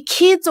 You've got your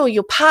kids or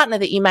your partner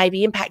that you may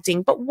be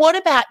impacting, but what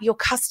about your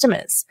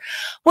customers?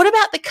 What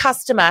about the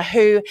customer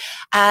who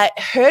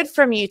heard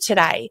from you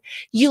today?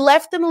 You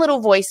left them a little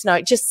voice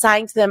note just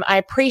saying to them, I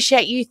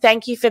appreciate you.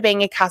 Thank you for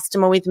being a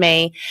customer with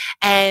me.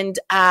 And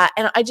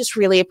I just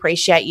really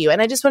appreciate you.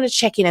 And I just want to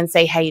check in and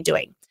see how you're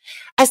doing.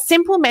 A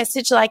simple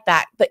message like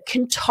that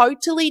can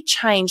totally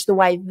change the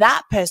way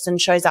that person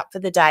shows up for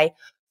the day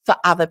for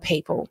other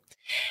people.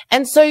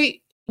 And so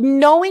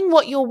knowing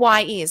what your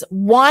why is,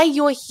 why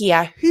you're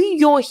here, who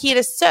you're here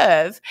to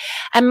serve,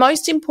 and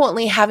most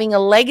importantly, having a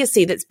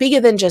legacy that's bigger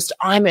than just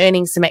I'm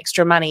earning some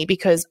extra money,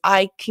 because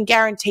I can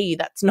guarantee you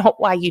that's not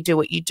why you do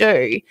what you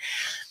do,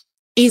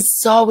 is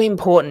so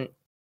important.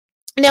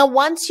 Now,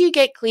 once you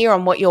get clear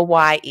on what your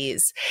why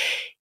is,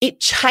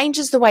 it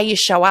changes the way you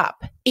show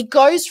up. It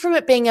goes from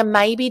it being a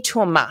maybe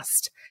to a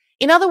must.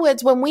 In other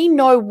words, when we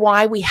know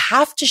why we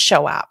have to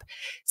show up,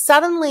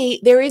 suddenly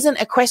there isn't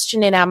a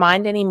question in our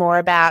mind anymore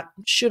about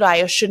should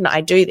I or shouldn't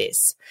I do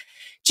this?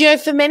 Do you know,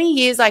 for many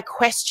years, I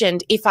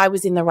questioned if I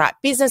was in the right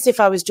business, if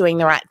I was doing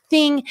the right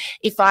thing,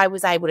 if I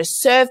was able to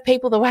serve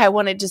people the way I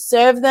wanted to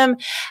serve them.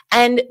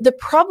 And the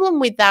problem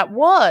with that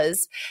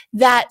was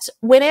that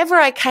whenever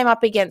I came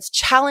up against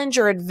challenge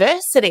or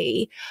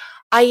adversity,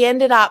 I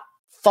ended up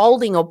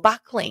folding or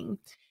buckling.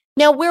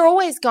 Now, we're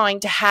always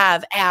going to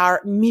have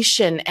our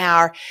mission,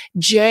 our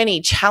journey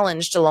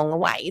challenged along the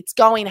way. It's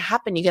going to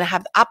happen. You're going to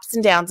have ups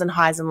and downs and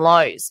highs and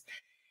lows.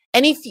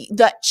 And if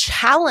that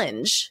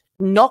challenge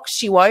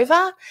knocks you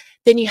over,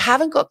 then you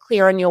haven't got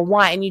clear on your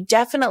why, and you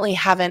definitely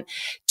haven't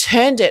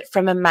turned it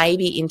from a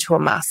maybe into a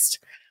must.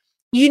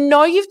 You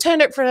know you've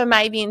turned it from a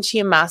maybe into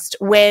a must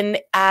when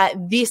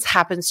this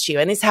happens to you.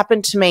 And this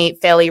happened to me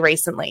fairly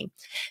recently.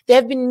 There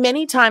have been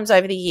many times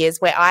over the years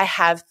where I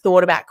have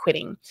thought about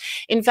quitting.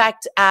 In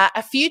fact,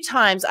 a few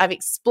times I've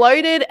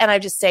exploded and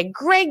I've just said,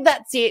 Greg,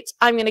 that's it.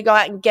 I'm going to go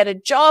out and get a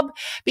job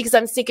because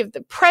I'm sick of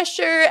the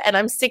pressure and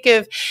I'm sick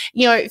of,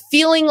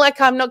 feeling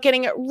like I'm not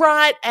getting it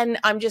right. And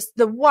I'm just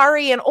the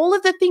worry and all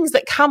of the things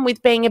that come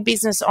with being a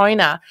business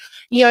owner,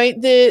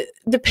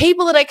 the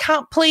people that I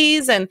can't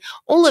please and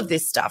all of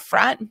this stuff,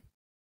 right?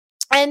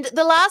 And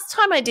the last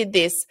time I did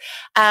this,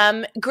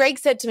 Greg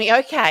said to me,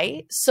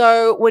 okay,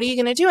 so what are you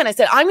going to do? And I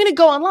said, I'm going to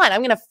go online.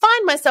 I'm going to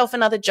find myself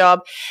another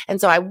job.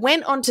 And so I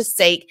went on to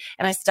Seek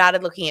and I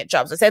started looking at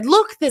jobs. I said,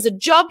 look, there's a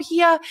job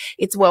here.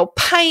 It's well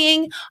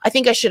paying. I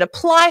think I should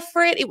apply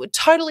for it. It would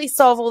totally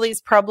solve all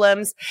these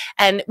problems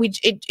and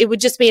it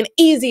would just be an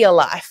easier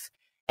life.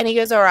 And he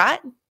goes, all right,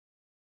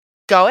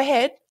 go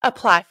ahead,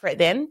 apply for it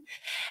then.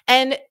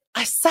 And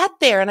I sat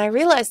there and I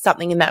realized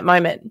something in that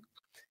moment.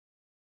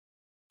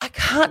 I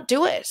can't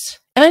do it.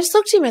 And I just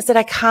looked at him and I said,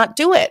 I can't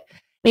do it.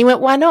 And he went,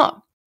 why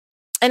not?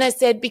 And I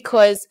said,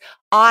 because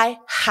I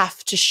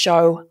have to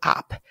show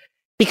up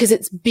because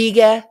it's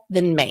bigger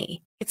than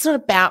me. It's not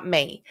about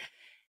me.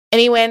 And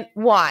he went,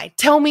 why?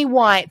 Tell me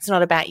why it's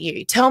not about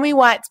you. Tell me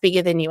why it's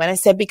bigger than you. And I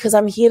said, because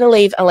I'm here to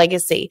leave a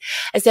legacy.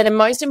 I said, and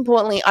most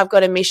importantly, I've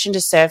got a mission to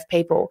serve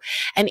people.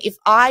 And if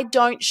I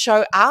don't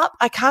show up,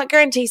 I can't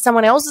guarantee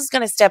someone else is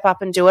going to step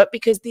up and do it,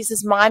 because this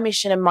is my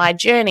mission and my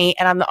journey.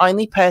 And I'm the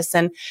only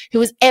person who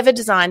was ever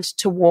designed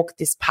to walk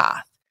this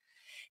path.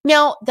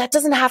 Now, that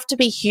doesn't have to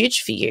be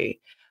huge for you,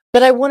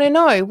 but I want to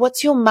know,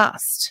 what's your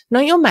must?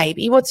 Not your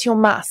maybe, what's your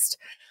must?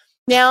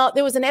 Now,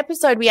 there was an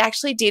episode we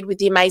actually did with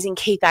the amazing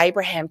Keith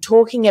Abraham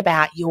talking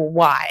about your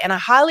why. And I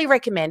highly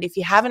recommend, if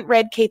you haven't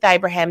read Keith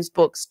Abraham's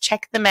books,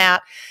 check them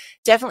out.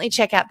 Definitely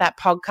check out that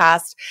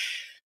podcast.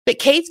 But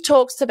Keith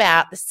talks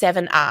about the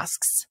 7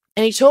 asks.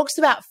 And he talks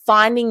about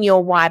finding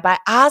your why by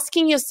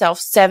asking yourself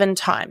 7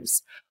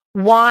 times,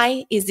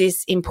 why is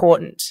this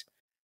important?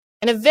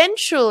 And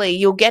eventually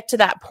you'll get to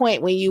that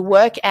point where you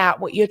work out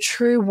what your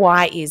true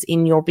why is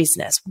in your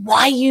business,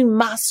 why you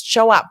must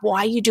show up,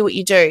 why you do what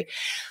you do.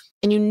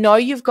 And you know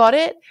you've got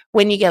it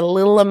when you get a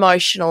little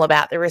emotional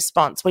about the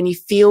response, when you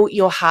feel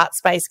your heart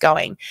space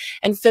going.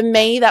 And for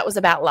me, that was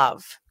about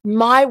love.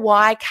 My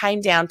why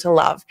came down to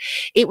love.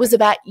 It was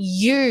about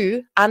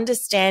you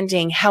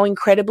understanding how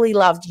incredibly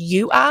loved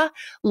you are,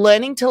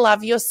 learning to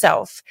love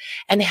yourself,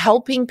 and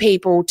helping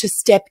people to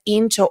step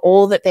into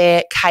all that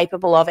they're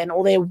capable of and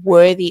all they're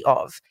worthy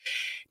of.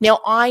 Now,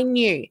 I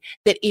knew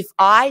that if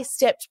I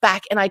stepped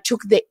back and I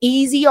took the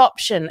easy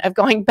option of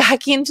going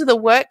back into the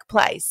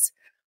workplace,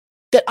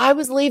 that I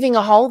was leaving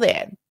a hole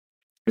there.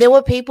 There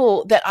were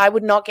people that I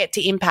would not get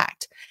to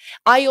impact.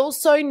 I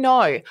also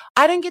know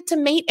I don't get to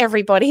meet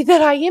everybody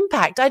that I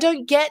impact. I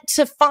don't get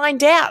to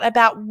find out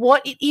about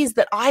what it is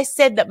that I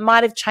said that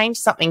might have changed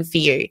something for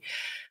you.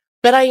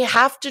 But I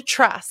have to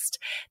trust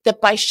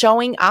that by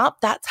showing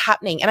up, that's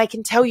happening. And I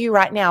can tell you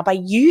right now, by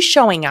you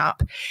showing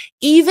up,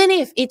 even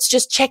if it's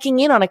just checking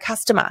in on a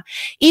customer,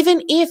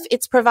 even if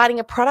it's providing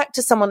a product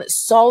to someone that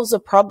solves a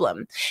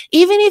problem,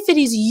 even if it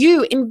is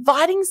you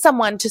inviting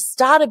someone to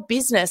start a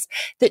business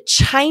that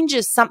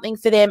changes something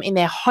for them in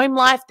their home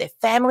life, their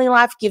family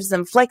life, gives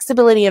them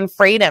flexibility and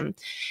freedom,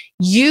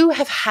 you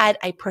have had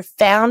a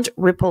profound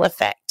ripple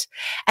effect.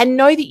 And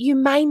know that you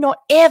may not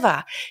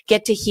ever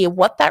get to hear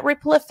what that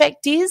ripple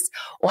effect is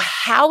or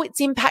how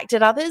it's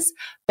impacted others,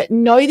 but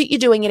know that you're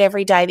doing it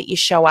every day that you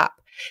show up.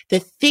 The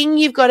thing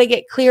you've got to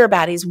get clear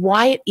about is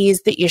why it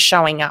is that you're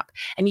showing up.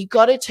 And you've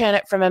got to turn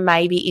it from a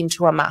maybe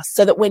into a must,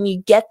 so that when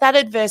you get that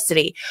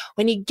adversity,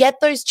 when you get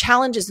those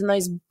challenges and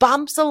those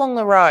bumps along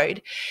the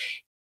road,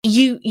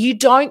 you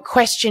don't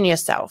question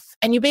yourself.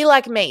 And you be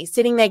like me,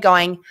 sitting there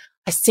going,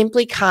 I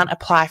simply can't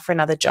apply for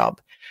another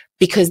job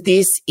because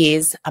this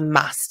is a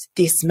must.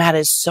 This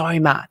matters so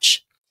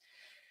much.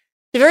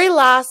 The very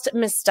last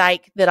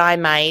mistake that I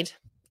made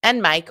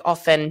and make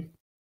often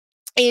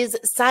is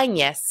saying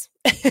yes.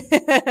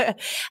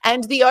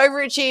 And the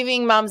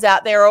overachieving mums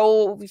out there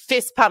all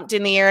fist pumped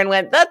in the air and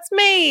went, that's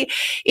me,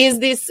 is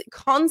this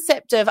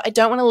concept of I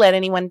don't want to let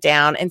anyone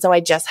down, and so I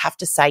just have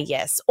to say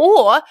yes.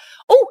 Or,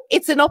 oh,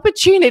 it's an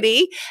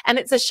opportunity and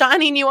it's a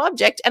shiny new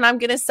object and I'm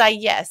going to say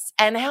yes.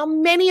 And how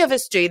many of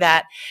us do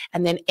that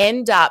and then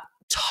end up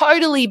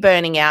totally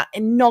burning out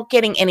and not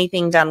getting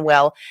anything done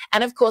well.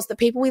 And of course, the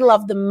people we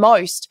love the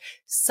most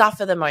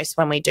suffer the most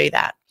when we do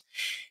that.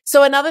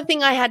 So another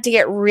thing I had to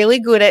get really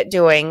good at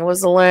doing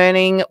was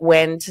learning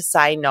when to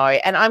say no.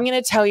 And I'm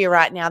going to tell you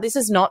right now, this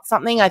is not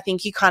something I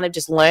think you kind of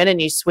just learn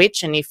and you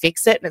switch and you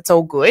fix it and it's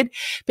all good.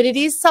 But it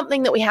is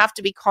something that we have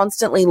to be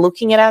constantly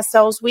looking at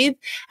ourselves with,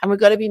 and we've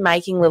got to be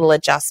making little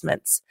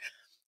adjustments.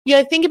 You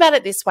know, think about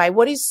it this way.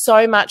 What is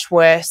so much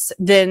worse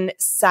than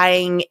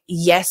saying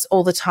yes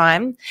all the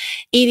time?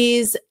 It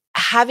is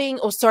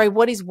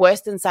what is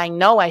worse than saying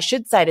no, I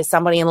should say, to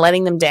somebody and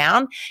letting them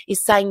down,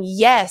 is saying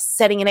yes,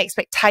 setting an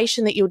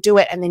expectation that you'll do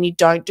it, and then you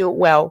don't do it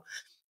well,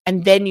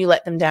 and then you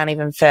let them down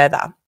even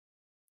further.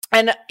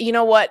 And you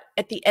know what?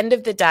 At the end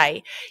of the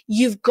day,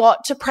 you've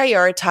got to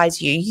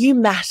prioritize you. You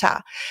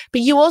matter.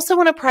 But you also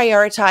want to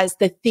prioritize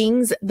the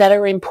things that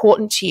are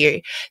important to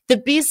you, the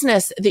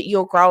business that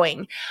you're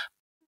growing.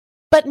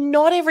 But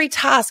not every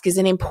task is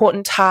an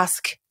important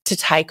task to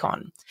take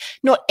on.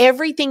 Not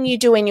everything you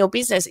do in your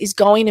business is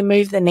going to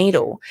move the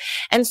needle.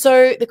 And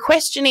so the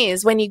question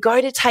is, when you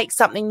go to take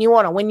something new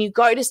on, or when you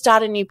go to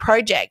start a new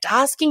project,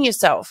 asking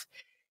yourself,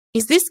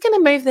 is this going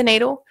to move the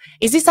needle?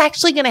 Is this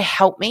actually going to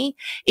help me?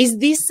 Is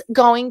this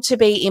going to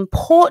be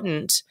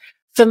important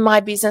for my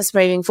business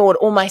moving forward,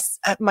 or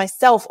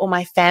myself or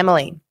my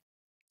family?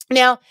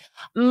 Now,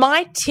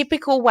 my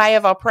typical way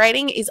of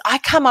operating is I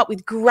come up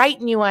with great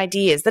new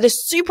ideas that are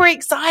super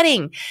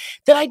exciting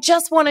that I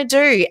just want to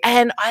do.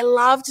 And I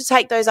love to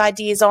take those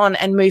ideas on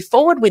and move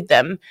forward with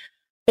them.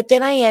 But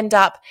then I end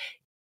up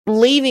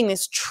leaving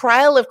this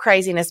trail of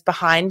craziness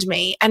behind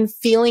me and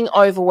feeling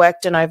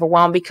overworked and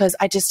overwhelmed because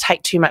I just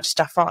take too much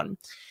stuff on.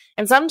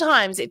 And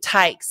sometimes it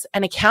takes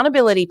an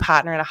accountability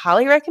partner, and I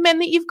highly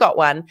recommend that you've got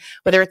one,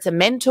 whether it's a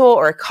mentor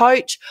or a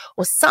coach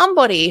or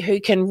somebody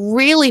who can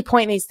really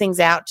point these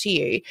things out to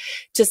you,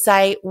 to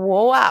say,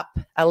 whoa up,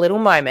 a little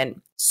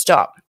moment,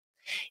 stop.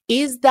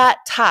 Is that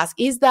task,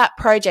 is that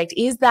project,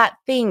 is that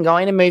thing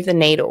going to move the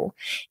needle?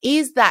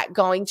 Is that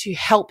going to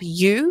help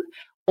you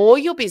or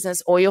your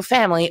business or your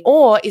family,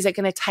 or is it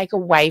going to take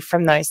away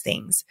from those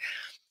things?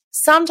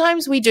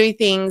 Sometimes we do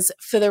things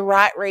for the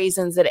right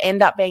reasons that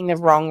end up being the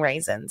wrong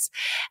reasons.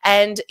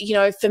 And,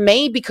 for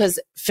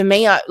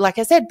me, like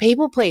I said,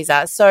 people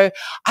pleaser. So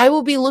I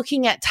will be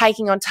looking at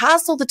taking on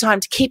tasks all the time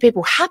to keep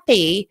people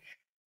happy,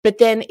 but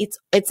then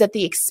it's at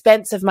the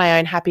expense of my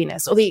own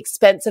happiness or the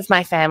expense of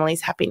my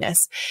family's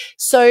happiness.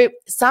 So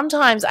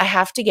sometimes I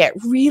have to get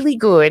really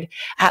good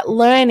at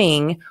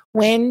learning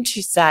when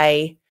to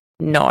say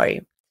no.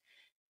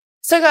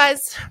 So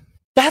guys,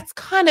 that's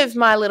kind of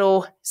my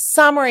little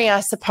summary,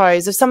 I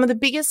suppose, of some of the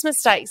biggest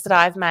mistakes that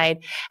I've made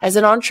as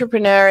an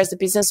entrepreneur, as a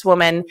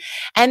businesswoman.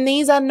 And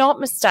these are not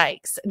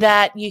mistakes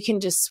that you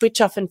can just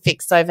switch off and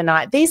fix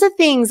overnight. These are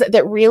things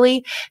that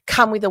really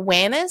come with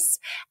awareness,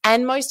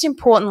 and most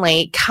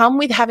importantly, come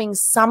with having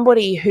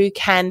somebody who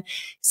can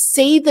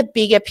see the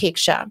bigger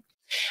picture.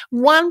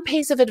 One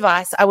piece of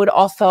advice I would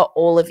offer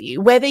all of you,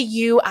 whether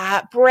you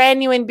are brand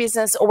new in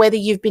business or whether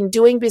you've been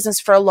doing business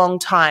for a long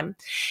time,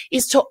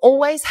 is to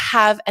always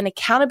have an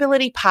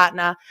accountability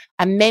partner,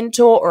 a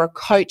mentor, or a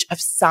coach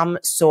of some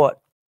sort.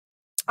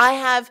 I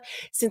have,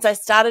 since I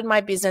started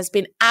my business,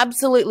 been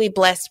absolutely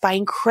blessed by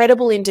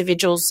incredible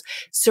individuals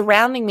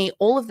surrounding me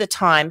all of the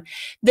time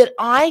that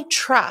I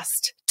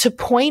trust to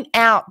point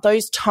out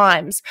those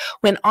times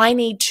when I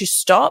need to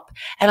stop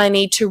and I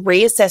need to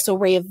reassess or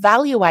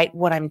reevaluate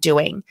what I'm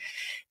doing.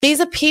 These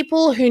are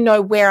people who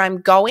know where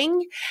I'm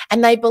going,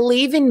 and they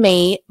believe in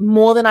me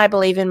more than I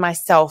believe in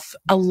myself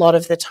a lot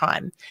of the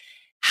time.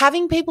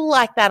 Having people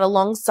like that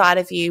alongside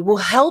of you will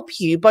help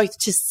you both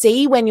to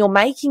see when you're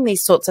making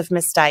these sorts of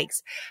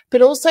mistakes,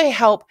 but also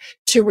help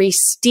to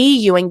re-steer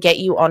you and get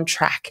you on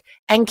track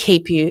and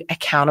keep you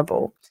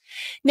accountable.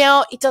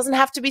 Now, it doesn't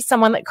have to be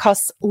someone that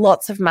costs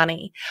lots of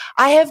money.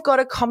 I have got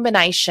a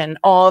combination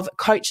of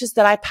coaches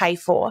that I pay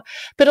for,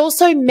 but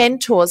also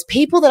mentors,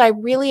 people that I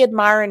really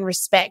admire and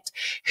respect,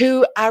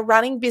 who are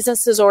running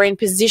businesses or in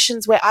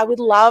positions where I would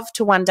love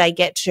to one day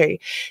get to.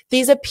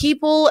 These are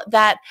people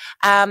that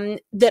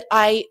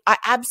I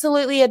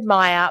absolutely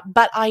admire,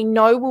 but I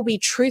know will be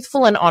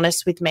truthful and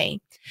honest with me.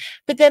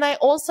 But then I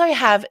also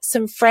have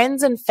some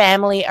friends and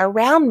family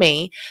around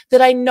me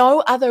that I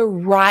know are the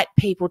right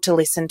people to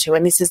listen to.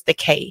 And this is the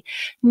key.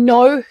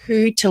 Know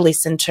who to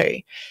listen to.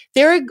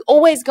 There are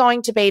always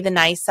going to be the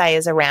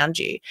naysayers around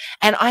you.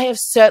 And I have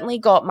certainly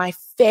got my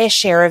fair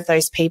share of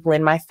those people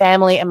in my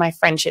family and my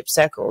friendship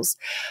circles.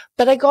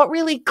 But I got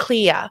really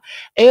clear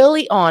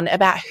early on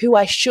about who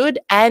I should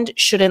and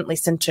shouldn't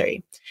listen to.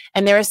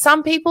 And there are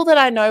some people that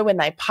I know when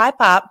they pipe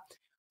up,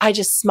 I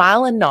just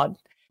smile and nod,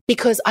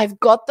 because I've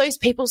got those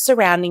people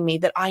surrounding me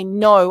that I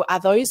know are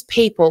those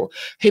people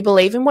who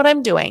believe in what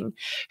I'm doing,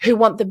 who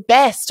want the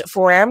best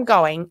for where I'm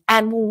going,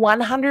 and will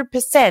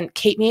 100%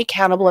 keep me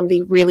accountable and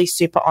be really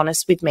super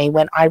honest with me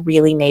when I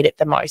really need it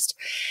the most.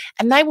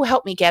 And they will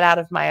help me get out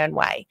of my own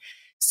way.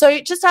 So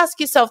just ask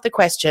yourself the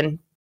question,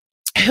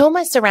 who am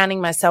I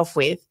surrounding myself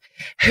with?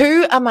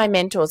 Who are my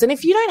mentors? And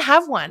if you don't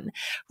have one,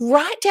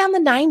 write down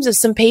the names of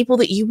some people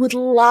that you would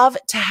love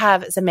to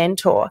have as a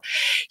mentor.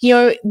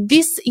 You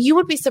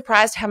would be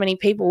surprised how many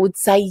people would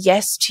say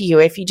yes to you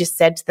if you just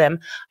said to them,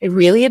 I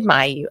really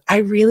admire you. I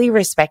really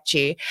respect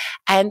you.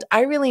 And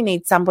I really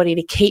need somebody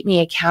to keep me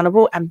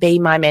accountable and be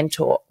my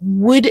mentor.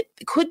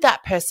 Could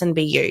that person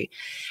be you?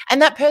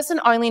 And that person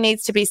only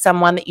needs to be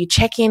someone that you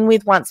check in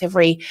with once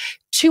every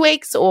 2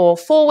 weeks or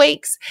 4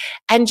 weeks,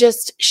 and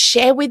just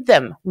share with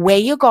them where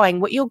you're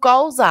going, what your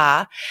goals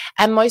are,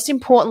 and most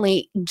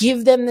importantly,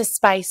 give them the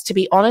space to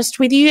be honest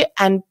with you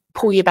and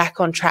pull you back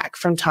on track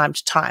from time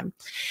to time.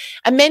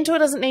 A mentor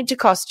doesn't need to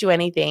cost you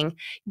anything,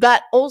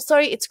 but also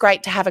it's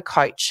great to have a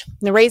coach.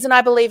 The reason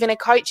I believe in a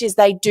coach is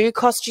they do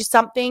cost you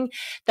something,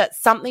 that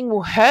something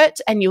will hurt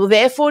and you'll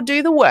therefore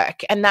do the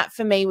work. And that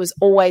for me was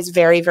always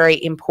very,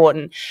 very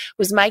important,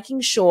 was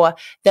making sure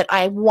that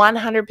I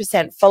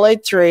 100%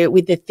 followed through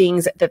with the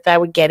things that they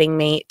were getting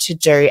me to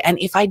do. And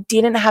if I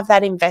didn't have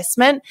that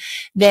investment,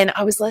 then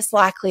I was less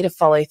likely to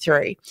follow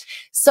through.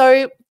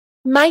 So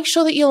make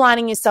sure that you're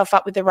lining yourself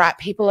up with the right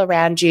people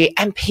around you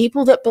and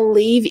people that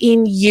believe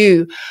in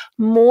you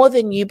more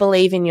than you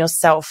believe in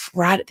yourself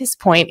right at this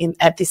point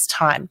at this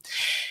time.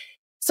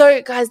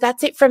 So guys,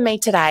 that's it from me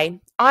today.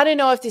 I don't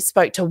know if this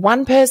spoke to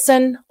one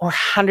person or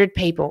 100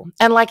 people.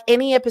 And like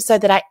any episode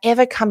that I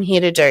ever come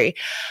here to do,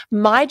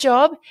 my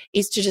job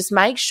is to just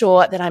make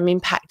sure that I'm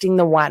impacting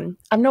the one.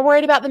 I'm not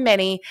worried about the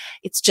many.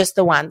 It's just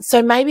the one.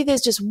 So maybe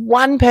there's just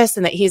one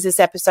person that hears this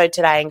episode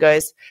today and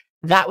goes,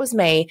 That was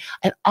me,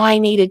 and I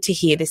needed to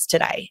hear this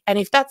today. And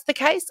if that's the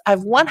case,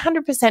 I've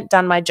 100%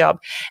 done my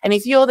job. And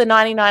if you're the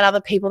 99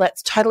 other people,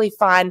 that's totally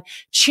fine.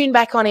 Tune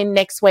back on in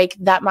next week.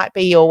 That might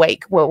be your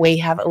week where we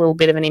have a little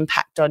bit of an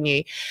impact on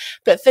you.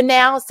 But for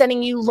now,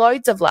 sending you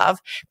loads of love.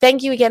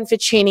 Thank you again for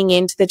tuning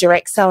in to the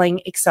Direct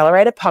Selling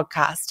Accelerator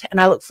podcast.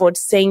 And I look forward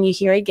to seeing you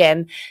here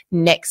again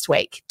next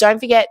week. Don't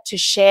forget to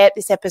share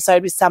this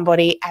episode with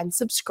somebody and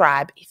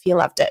subscribe if you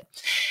loved it.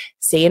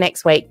 See you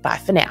next week. Bye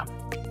for now.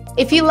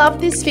 If you love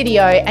this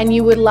video and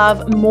you would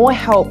love more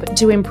help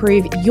to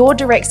improve your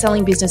direct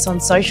selling business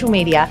on social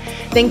media,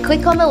 then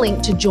click on the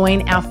link to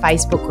join our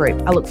Facebook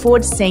group. I look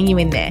forward to seeing you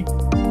in there.